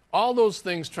 All those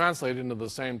things translate into the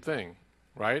same thing,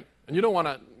 right? And you don't want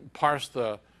to parse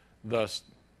the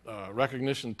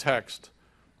recognition text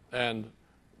and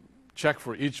check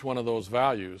for each one of those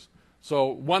values. So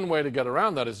one way to get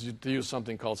around that is to use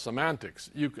something called semantics.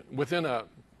 You can, within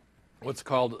what's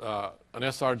called an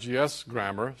SRGS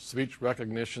grammar, speech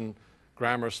recognition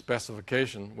grammar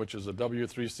specification, which is a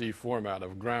W3C format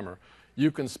of grammar, you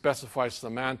can specify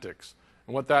semantics.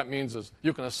 And what that means is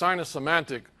you can assign a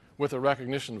semantic with a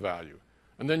recognition value.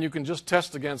 And then you can just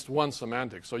test against one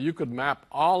semantic. So you could map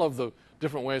all of the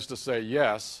different ways to say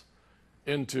yes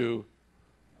into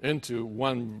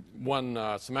one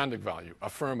semantic value,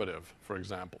 affirmative, for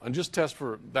example, and just test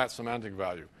for that semantic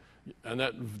value. And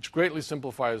that greatly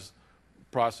simplifies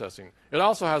processing. It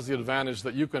also has the advantage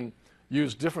that you can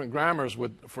use different grammars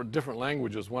for different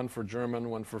languages, one for German,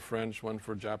 one for French, one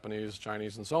for Japanese,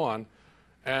 Chinese, and so on,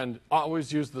 and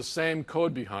always use the same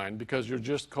code behind because you're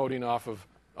just coding off of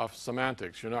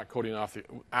semantics. You're not coding off the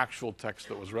actual text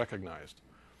that was recognized.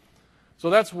 So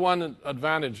that's one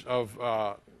advantage of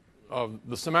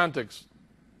the semantics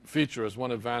feature is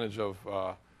one advantage of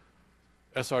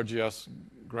SRGS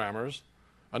grammars.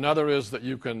 Another is that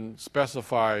you can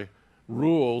specify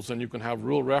rules and you can have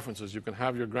rule references. You can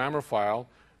have your grammar file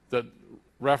that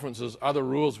references other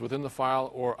rules within the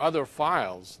file or other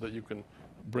files that you can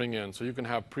bring in. So you can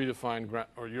have predefined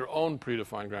or your own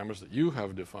predefined grammars that you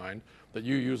have defined that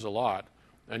you use a lot,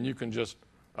 and you can just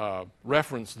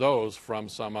reference those from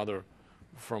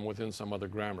within some other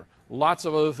grammar. Lots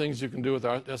of other things you can do with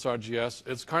SRGS.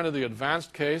 It's kind of the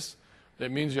advanced case.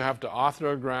 It means you have to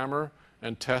author a grammar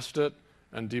and test it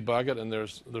and debug it, and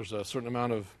there's a certain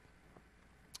amount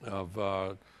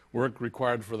of work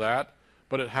required for that.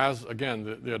 But it has,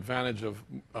 again, the advantage of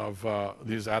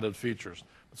these added features.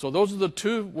 So those are the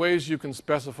two ways you can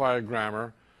specify a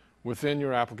grammar within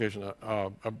your application,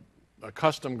 a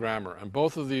custom grammar. And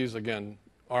both of these, again,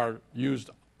 are used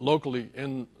locally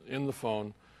in the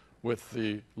phone with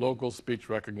the local speech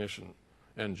recognition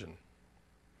engine.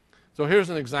 So here's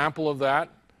an example of that.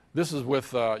 This is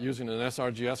with using an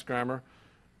SRGS grammar.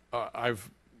 I've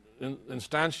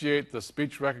instantiate the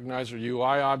speech recognizer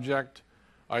UI object.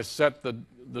 I set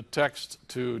the text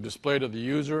to display to the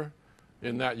user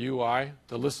in that UI,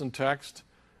 the listen text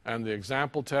and the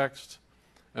example text.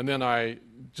 And then I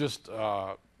just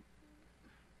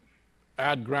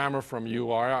add grammar from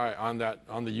URI on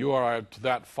the URI to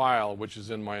that file, which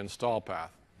is in my install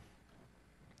path.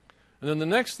 And then the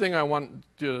next thing I want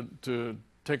to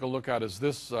take a look at is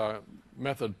this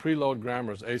method, preload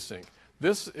grammars async.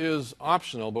 This is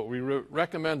optional, but we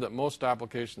recommend that most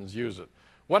applications use it.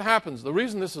 What happens, the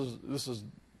reason this is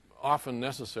often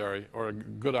necessary, or a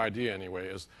good idea anyway,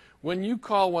 is when you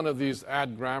call one of these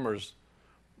add grammars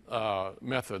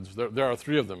methods, there are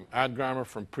three of them: add grammar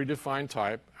from predefined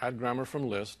type, add grammar from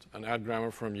list, and add grammar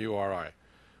from URI.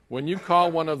 When you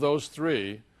call one of those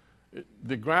three,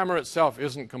 the grammar itself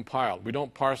isn't compiled. We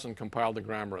don't parse and compile the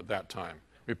grammar at that time.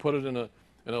 We put it in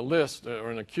a list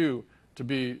or in a queue to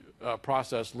be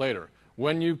processed later.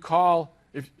 When you call,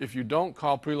 if you don't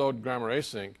call preload grammar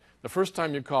async, the first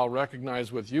time you call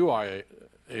recognize with UI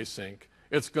async,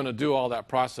 it's going to do all that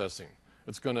processing.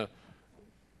 It's going to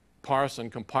parse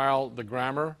and compile the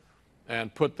grammar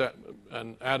and put that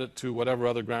and add it to whatever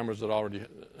other grammars it already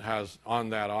has on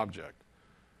that object.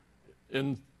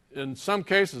 In some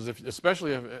cases,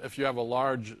 especially if you have a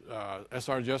large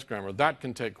SRGS grammar, that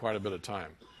can take quite a bit of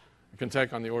time. It can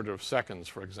take on the order of seconds,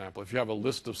 for example. If you have a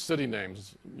list of city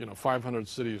names, 500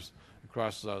 cities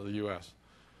across the U.S.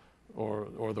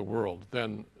 or the world,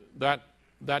 then that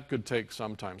could take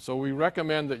some time. So we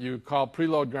recommend that you call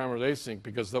preload grammar async,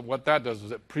 because what that does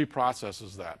is it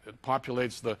pre-processes that. It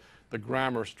populates the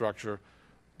grammar structure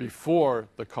before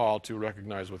the call to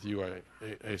recognize with UI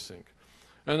async.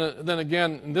 And then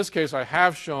again, in this case, I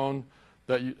have shown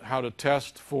that how to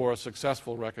test for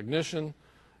successful recognition.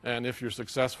 And if you're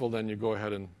successful, then you go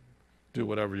ahead and do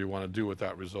whatever you want to do with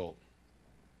that result.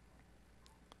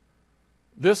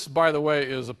 This, by the way,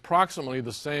 is approximately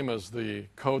the same as the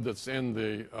code that's in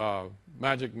the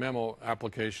Magic Memo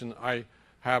application. I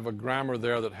have a grammar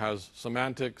there that has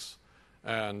semantics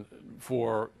and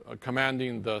for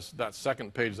commanding that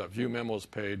second page, that View Memos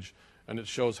page, and it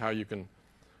shows how you can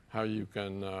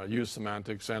use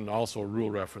semantics and also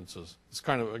rule references. It's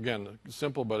kind of, again,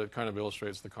 simple, but it kind of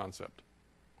illustrates the concept.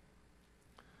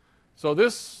 So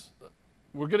this,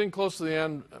 we're getting close to the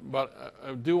end, but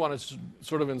I do want to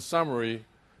sort of, in summary,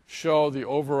 show the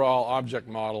overall object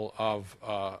model of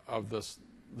the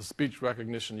speech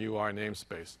recognition UI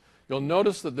namespace. You'll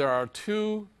notice that there are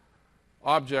two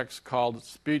objects called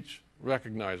speech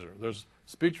recognizer. There's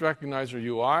speech recognizer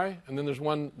UI, and then there's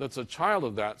one that's a child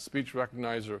of that, speech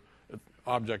recognizer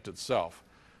object itself.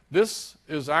 This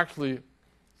is actually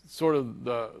sort of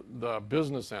the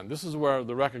business end. This is where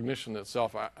the recognition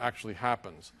itself actually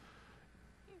happens.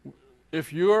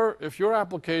 If your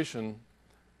application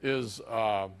is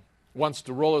wants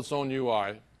to roll its own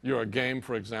UI, you're a game,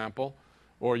 for example,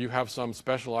 or you have some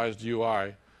specialized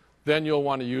UI, then you'll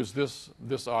want to use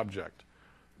this object.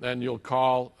 Then you'll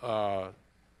call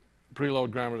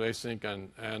preload grammar async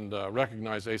and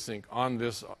recognize async on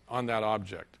that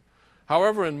object.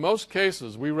 However, in most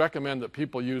cases, we recommend that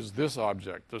people use this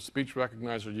object, the speech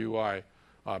recognizer UI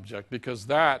object, because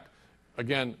that,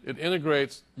 again, it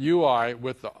integrates UI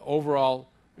with the overall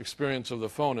experience of the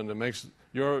phone, and it makes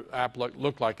your app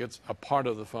look like it's a part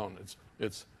of the phone.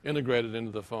 It's integrated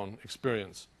into the phone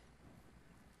experience.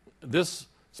 This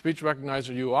speech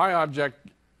recognizer UI object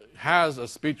has a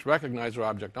speech recognizer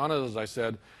object on it, as I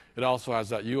said. It also has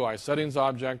that UI settings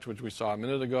object, which we saw a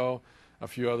minute ago, a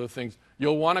few other things.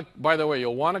 You'll want to, by the way,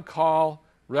 you'll want to call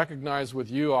recognize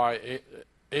with UI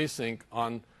async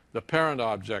on the parent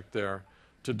object there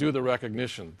to do the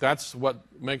recognition. That's what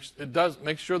makes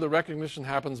sure the recognition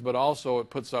happens, but also it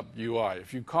puts up UI.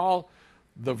 If you call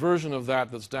the version of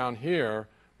that that's down here,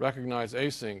 recognize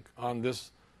async, on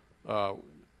this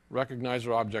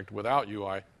recognizer object without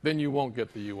UI, then you won't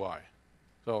get the UI.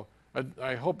 So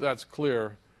I hope that's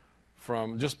clear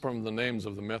just from the names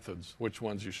of the methods, which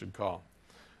ones you should call.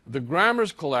 The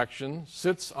grammars collection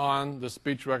sits on the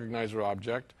speech recognizer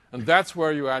object, and that's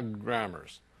where you add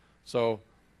grammars. So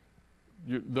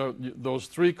those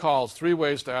three calls, three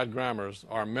ways to add grammars,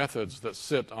 are methods that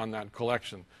sit on that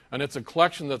collection. And it's a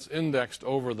collection that's indexed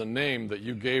over the name that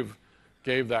you gave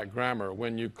that grammar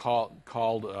when you called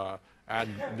the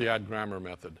add grammar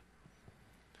method.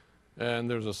 And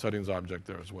there's a settings object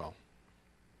there as well.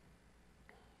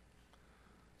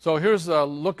 So here's a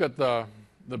look at the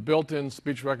built-in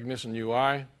speech recognition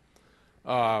UI.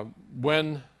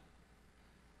 When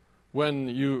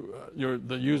you're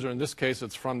the user, in this case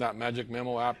it's from that Magic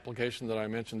Memo application that I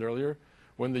mentioned earlier,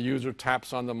 when the user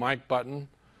taps on the mic button,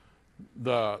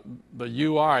 the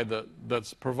UI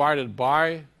that's provided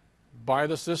by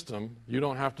the system, you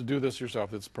don't have to do this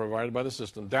yourself, it's provided by the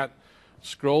system, that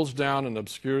scrolls down and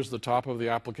obscures the top of the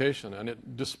application, and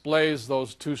it displays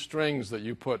those two strings that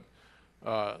you put,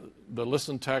 the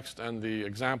listen text and the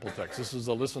example text. This is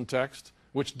the listen text,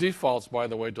 which defaults, by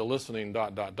the way, to listening ...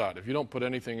 If you don't put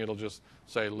anything, it'll just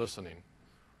say listening.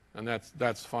 And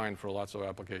that's fine for lots of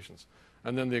applications.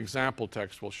 And then the example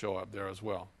text will show up there as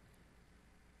well.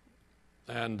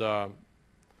 And the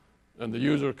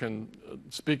user can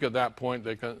speak at that point.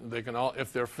 They can all,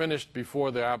 if they're finished before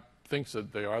the app thinks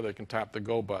that they are, they can tap the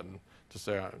go button to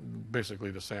say,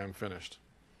 basically to say I'm finished.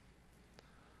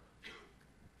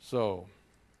 So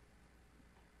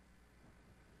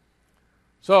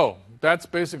that's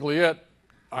basically it.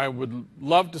 I would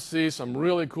love to see some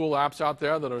really cool apps out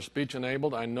there that are speech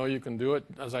enabled. I know you can do it.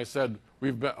 As I said,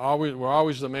 we're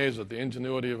always amazed at the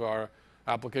ingenuity of our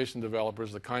application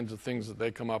developers, the kinds of things that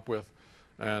they come up with,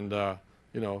 and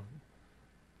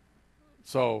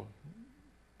so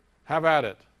have at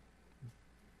it.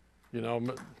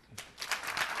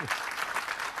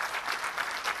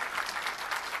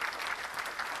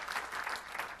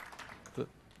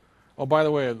 Oh, by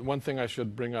the way, one thing I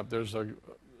should bring up, there's here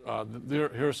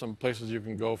are some places you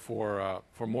can go for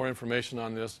more information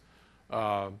on this.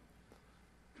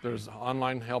 There's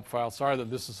online help file. Sorry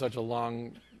that this is such a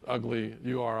long, ugly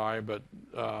URI, but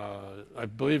I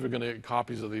believe you're going to get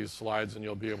copies of these slides, and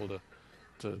you'll be able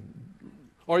to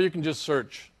or you can just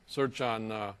search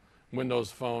on Windows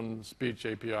Phone Speech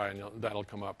API, and that'll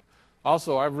come up.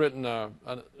 Also, I've written a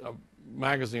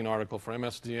magazine article for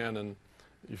MSDN, and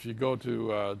if you go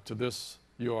to this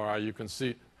URI, you can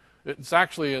see it's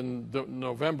actually in the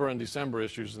November and December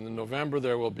issues. In November,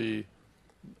 there will be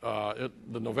the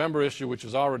November issue, which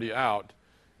is already out,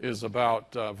 is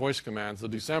about voice commands. The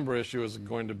December issue is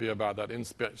going to be about that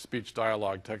in-speech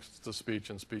dialogue, text-to-speech,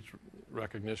 and speech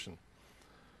recognition.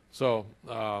 So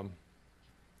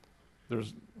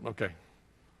okay.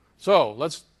 So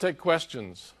let's take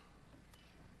questions.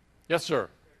 Yes, sir.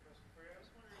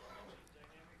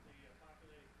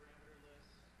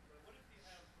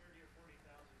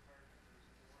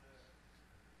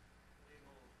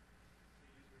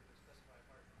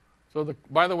 So,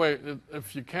 by the way,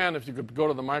 if you could go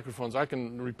to the microphones, I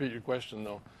can repeat your question,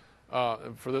 though,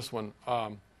 for this one.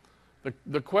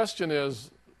 The question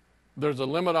is, there's a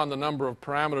limit on the number of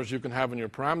parameters you can have in your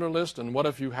parameter list, and what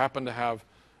if you happen to have,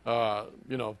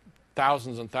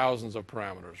 thousands and thousands of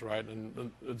parameters, right?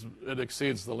 And it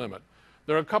exceeds the limit.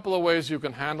 There are a couple of ways you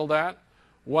can handle that.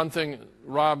 One thing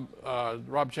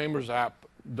Rob Chambers' app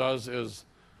does is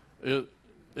it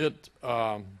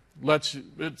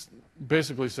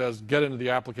basically says get into the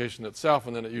application itself,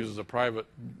 and then it uses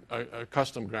a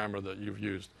custom grammar that you've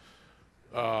used.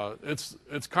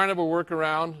 It's kind of a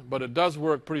workaround, but it does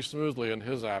work pretty smoothly in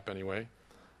his app anyway.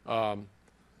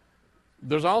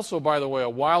 There's also, by the way,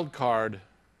 a wildcard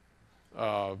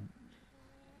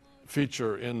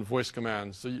feature in voice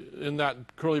commands. So in that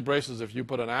curly braces, if you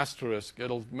put an asterisk,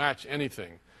 it'll match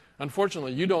anything.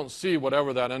 Unfortunately, you don't see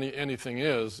whatever that anything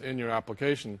is in your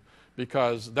application,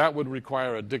 because that would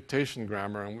require a dictation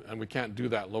grammar, and we can't do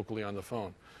that locally on the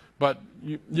phone. But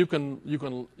you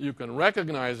can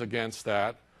recognize against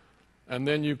that, and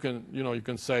then you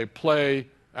can say play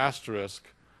asterisk,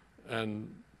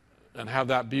 and have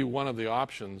that be one of the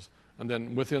options, and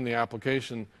then within the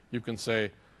application you can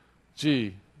say,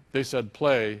 gee, they said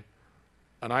play,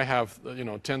 and I have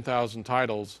 10,000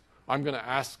 titles. I'm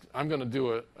going to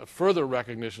do a further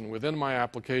recognition within my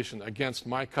application against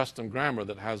my custom grammar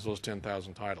that has those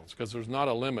 10,000 titles, because there's not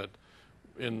a limit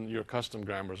in your custom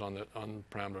grammars on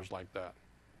parameters like that.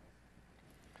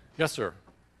 Yes, sir.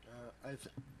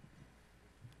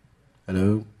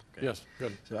 Hello. Okay. Yes,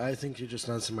 good. So I think you just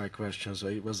answered my question. So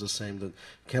it was the same. That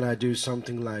can I do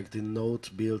something like the note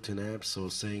built-in app, so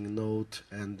saying note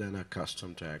and then a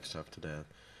custom text after that?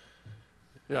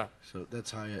 Yeah. So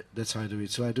that's how I do it.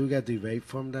 So I do get the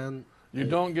waveform then. You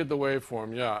don't get the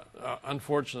waveform, yeah.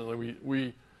 Unfortunately,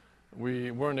 we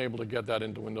weren't able to get that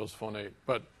into Windows Phone 8.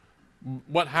 But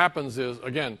what happens is,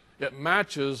 again, it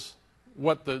matches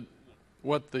what the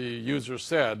user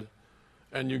said,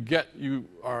 and you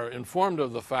are informed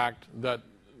of the fact that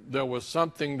there was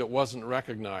something that wasn't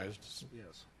recognized.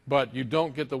 Yes. But you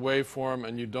don't get the waveform,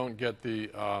 and you don't get the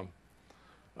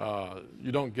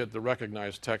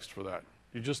recognized text for that.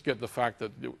 You just get the fact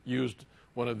that it used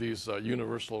one of these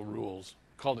universal rules.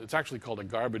 It's actually called a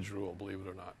garbage rule, believe it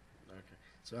or not. Okay.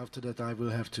 So after that, I will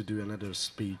have to do another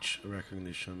speech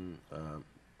recognition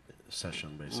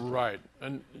session, basically. Right.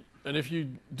 And if you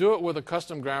do it with a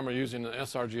custom grammar using an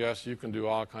SRGS, you can do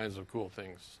all kinds of cool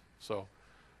things. So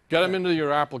get them into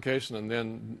your application, and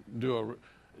then do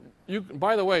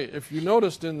by the way, if you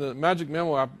noticed in the Magic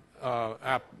Memo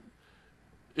app,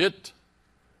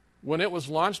 when it was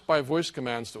launched by voice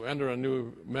commands to enter a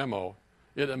new memo,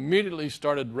 it immediately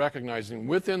started recognizing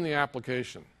within the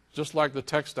application, just like the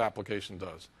text application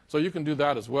does. So you can do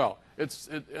that as well. And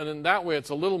in that way,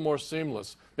 it's a little more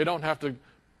seamless. They don't have to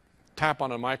tap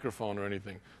on a microphone or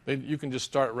anything. You can just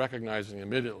start recognizing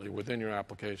immediately within your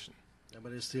application. Yeah,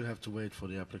 but you still have to wait for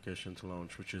the application to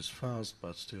launch, which is fast,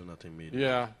 but still not immediate.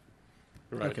 Yeah.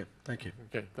 Right. Okay, thank you.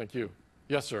 Okay, thank you.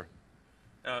 Yes, sir.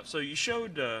 So you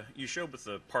showed with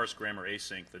the parse grammar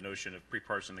async the notion of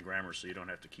pre-parsing the grammar so you don't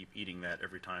have to keep eating that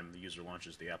every time the user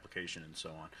launches the application and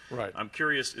so on. Right. I'm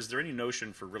curious, is there any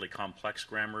notion for really complex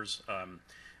grammars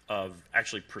of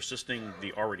actually persisting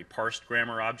the already parsed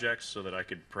grammar objects so that I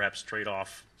could perhaps trade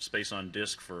off space on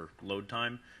disk for load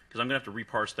time? Because I'm going to have to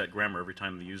reparse that grammar every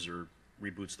time the user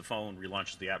reboots the phone,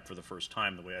 relaunches the app for the first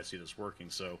time, the way I see this working.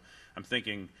 So I'm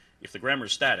thinking, if the grammar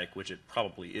is static, which it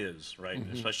probably is, right,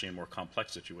 especially in more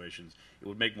complex situations, it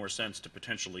would make more sense to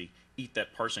potentially eat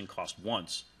that parsing cost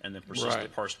once and then persist the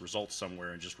parsed results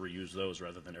somewhere and just reuse those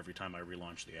rather than every time I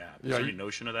relaunch the app. Is there any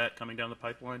notion of that coming down the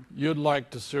pipeline? You'd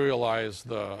like to serialize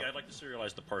the... Yeah, I'd like to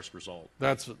serialize the parsed result.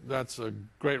 That's a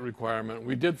great requirement.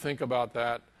 We did think about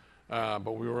that,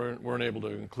 but we weren't able to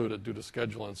include it due to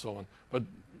schedule and so on. But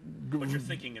you're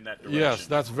thinking in that direction. Yes,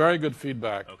 that's very good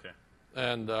feedback. Okay.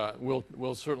 And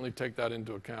we'll certainly take that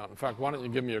into account. In fact, why don't you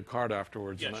give me your card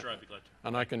afterwards? Yeah, sure, I'd be glad to.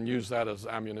 And I can use that as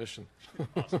ammunition.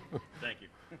 Awesome. Thank you.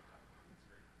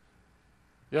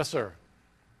 Yes, sir.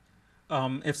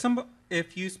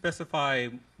 If you specify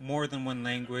more than one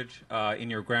language in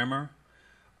your grammar,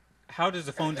 how does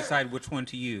the phone decide which one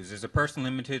to use? Is a person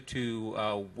limited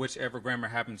to whichever grammar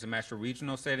happens to match your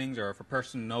regional settings, or if a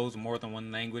person knows more than one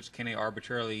language, can they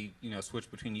arbitrarily switch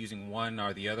between using one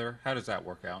or the other? How does that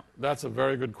work out? That's a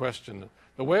very good question.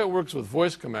 The way it works with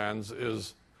voice commands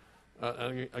is,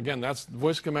 again,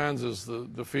 voice commands is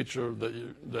the feature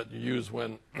that you use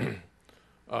when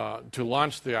to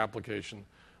launch the application.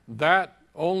 That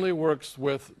only works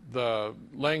with the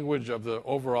language of the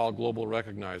overall global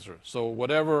recognizer. So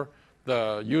whatever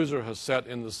the user has set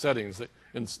in the settings,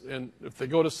 And if they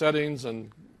go to settings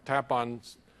and tap on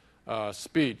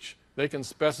speech, they can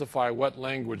specify what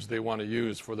language they want to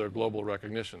use for their global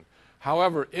recognition.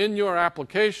 However, in your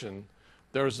application,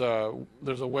 there's a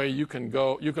way you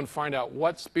can find out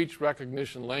what speech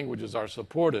recognition languages are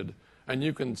supported, and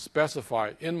you can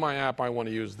specify, in my app, I want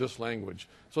to use this language.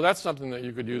 So that's something that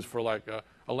you could use for like a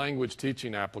language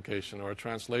teaching application or a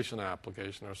translation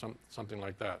application or something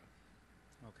like that.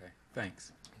 Okay,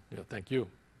 thanks. Yeah, thank you.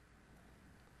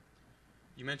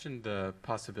 You mentioned the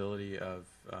possibility of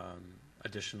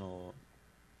additional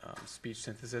speech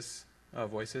synthesis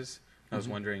voices. I was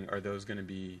wondering, are those going to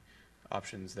be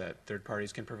options that third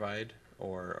parties can provide,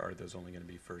 or are those only going to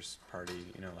be first party,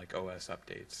 like OS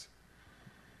updates?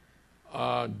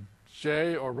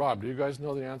 Jay or Rob, do you guys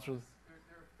know the answer? There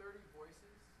are 30 voices,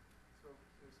 so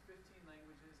there's 15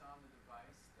 languages on the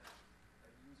device that a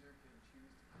user can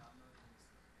choose to download and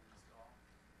install.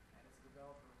 And as a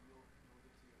developer, you'll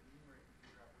get to enumerate and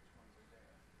figure out which ones are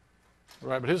there.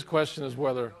 Right, but his question is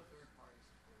whether. No third party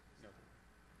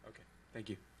support. Okay,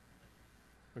 thank you.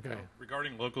 Okay.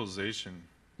 Regarding localization,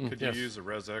 could yes. you use a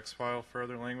resx file for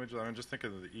other languages? I mean, just think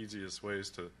of the easiest ways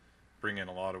to bring in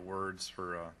a lot of words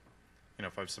for,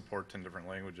 if I support 10 different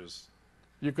languages.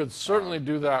 You could certainly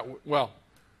do that. Well,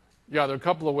 yeah, there are a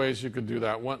couple of ways you could do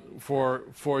that. One, for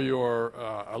your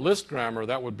a list grammar,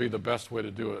 that would be the best way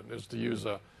to do it, is to use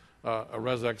a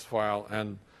resx file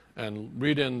and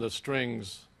read in the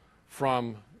strings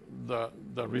from the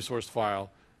resource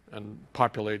file and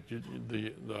populate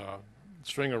the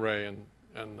string array and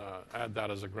add that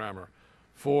as a grammar.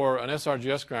 For an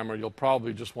SRGS grammar, you'll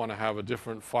probably just want to have a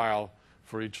different file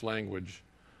for each language.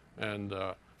 And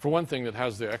for one thing, it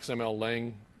has the XML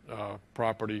lang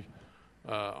property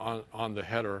on the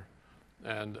header.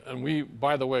 And we,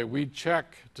 by the way, we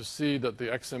check to see that the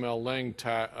XML lang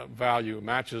value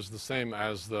matches the same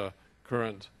as the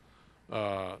current,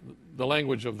 the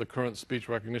language of the current speech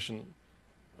recognition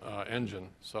engine.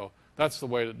 So that's the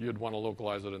way that you'd want to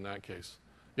localize it in that case.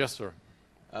 Yes, sir.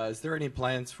 Is there any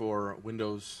plans for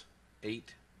Windows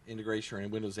 8 integration or any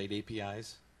Windows 8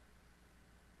 APIs?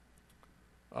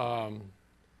 It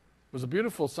was a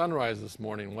beautiful sunrise this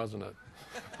morning, wasn't it?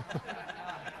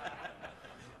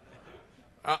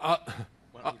 Why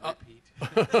don't you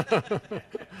repeat?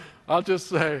 I'll just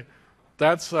say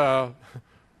that's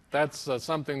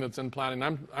something that's in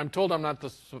planning. I'm told I'm not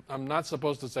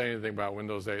supposed to say anything about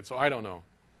Windows 8, so I don't know.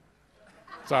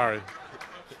 Sorry.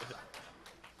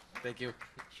 Thank you.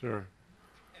 Sure.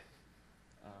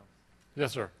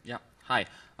 Yes, sir. Yeah. Hi.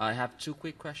 I have two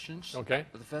quick questions. Okay.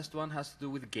 The first one has to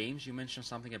do with games. You mentioned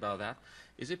something about that.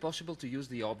 Is it possible to use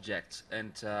the object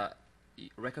and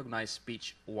recognize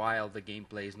speech while the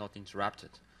gameplay is not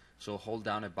interrupted? So hold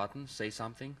down a button, say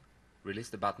something, release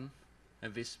the button,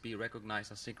 and this be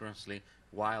recognized asynchronously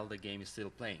while the game is still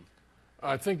playing?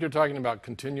 I think you're talking about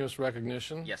continuous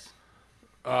recognition. Yes.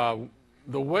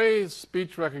 The way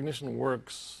speech recognition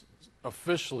works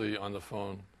officially on the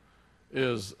phone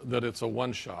is that it's a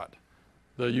one-shot.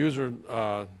 The user,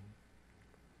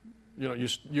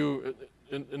 you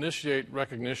initiate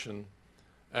recognition,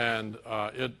 and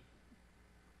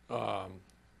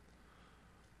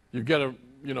you get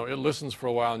it listens for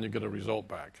a while, and you get a result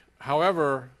back.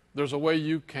 However, there's a way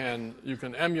you can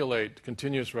emulate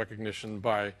continuous recognition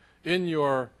by in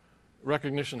your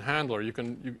recognition handler.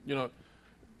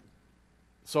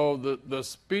 So the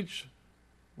speech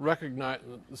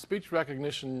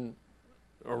recognition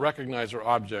or recognizer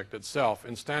object itself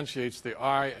instantiates the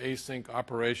async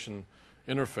operation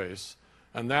interface,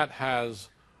 and that has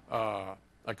a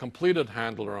completed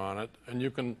handler on it. And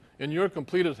you can, in your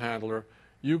completed handler,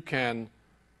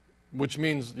 which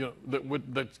means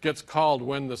that gets called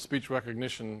when the speech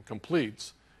recognition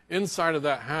completes. Inside of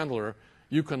that handler,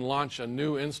 you can launch a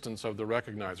new instance of the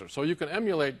recognizer. So you can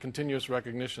emulate continuous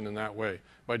recognition in that way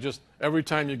by just every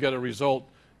time you get a result,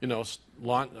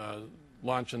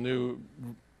 launch a new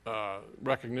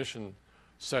recognition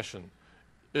session.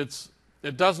 It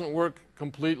doesn't work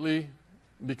completely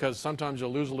because sometimes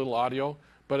you'll lose a little audio,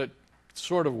 but it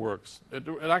sort of works. It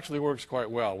actually works quite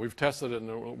well. We've tested it and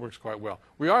it works quite well.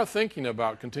 We are thinking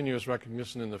about continuous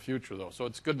recognition in the future, though, so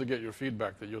it's good to get your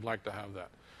feedback that you'd like to have that.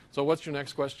 So what's your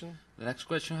next question? The next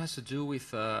question has to do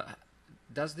with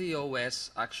does the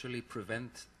OS actually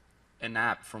prevent an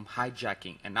app from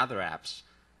hijacking another app's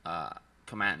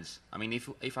commands? I mean,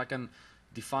 if I can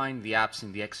define the apps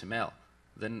in the XML,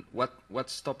 then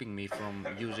what's stopping me from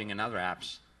using another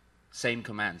app's same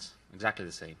commands, exactly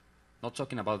the same? Not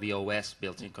talking about the OS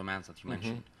built-in commands that you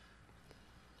mentioned.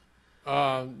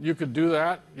 You could do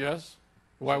that, yes.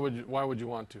 Why would you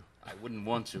want to? I wouldn't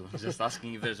want to. I'm just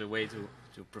asking if there's a way to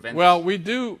prevent Well, this. we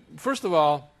do. First of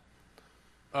all,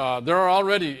 there are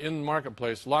already in the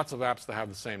marketplace lots of apps that have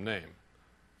the same name.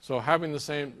 So having the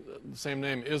same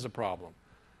name is a problem.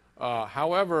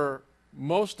 However,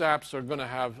 most apps are going to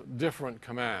have different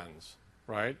commands,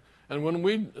 right?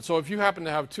 And so if you happen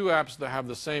to have two apps that have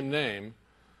the same name,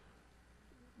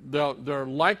 they're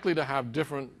likely to have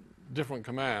different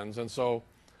commands. And so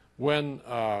when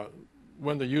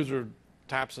the user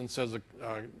taps and says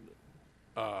an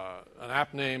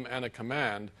app name and a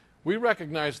command, we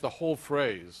recognize the whole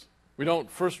phrase. We don't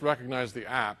first recognize the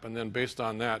app and then based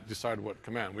on that decide what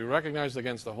command. We recognize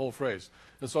against the whole phrase.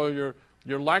 And so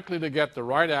you're likely to get the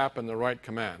right app and the right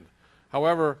command.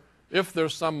 However, if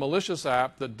there's some malicious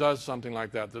app that does something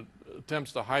like that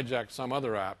attempts to hijack some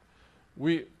other app,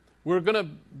 we're going to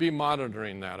be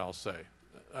monitoring that, I'll say.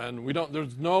 And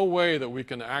there's no way that we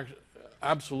can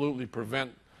absolutely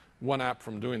prevent one app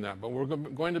from doing that. But we're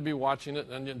going to be watching it.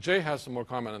 And Jay has some more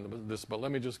comment on this, but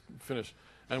let me just finish.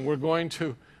 And we're going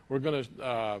to,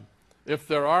 if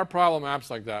there are problem apps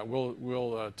like that,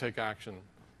 we'll take action.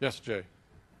 Yes, Jay.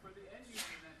 For the end user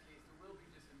in that case, there will be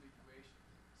disambiguation.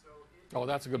 So if Oh,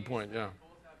 that's a good point, yeah. they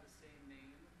both have the same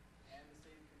name and the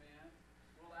same command,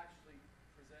 we'll actually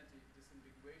present a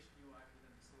disambiguation UI for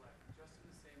them to select. Just in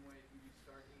the same way, if you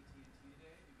start AT&T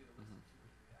today, you get a list of 2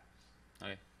 or 3 apps.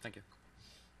 Okay, thank you.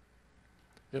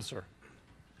 Yes, sir.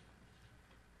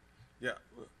 Yeah,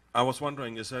 I was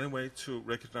wondering, is there any way to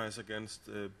recognize against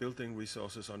built-in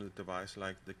resources on the device,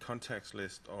 like the contacts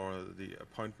list or the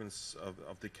appointments of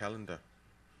the calendar?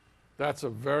 That's a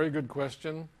very good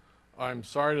question. I'm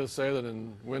sorry to say that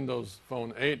in Windows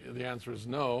Phone 8, the answer is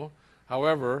no.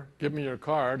 However, give me your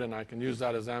card, and I can use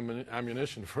that as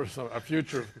ammunition for a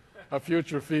future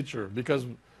feature, because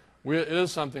it is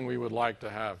something we would like to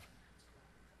have.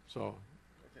 So,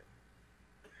 okay.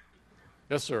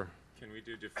 Yes, sir. Can we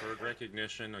do deferred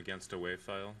recognition against a WAV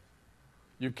file?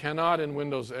 You cannot in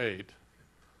Windows 8.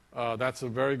 That's a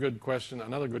very good question,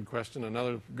 another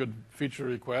good feature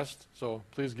request. So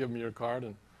please give me your card.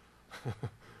 And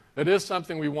it is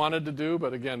something we wanted to do,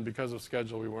 but again, because of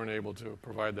schedule, we weren't able to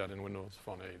provide that in Windows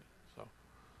Phone 8. So,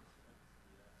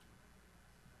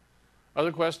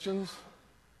 other questions?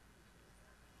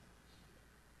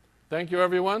 Thank you,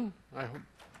 everyone. I hope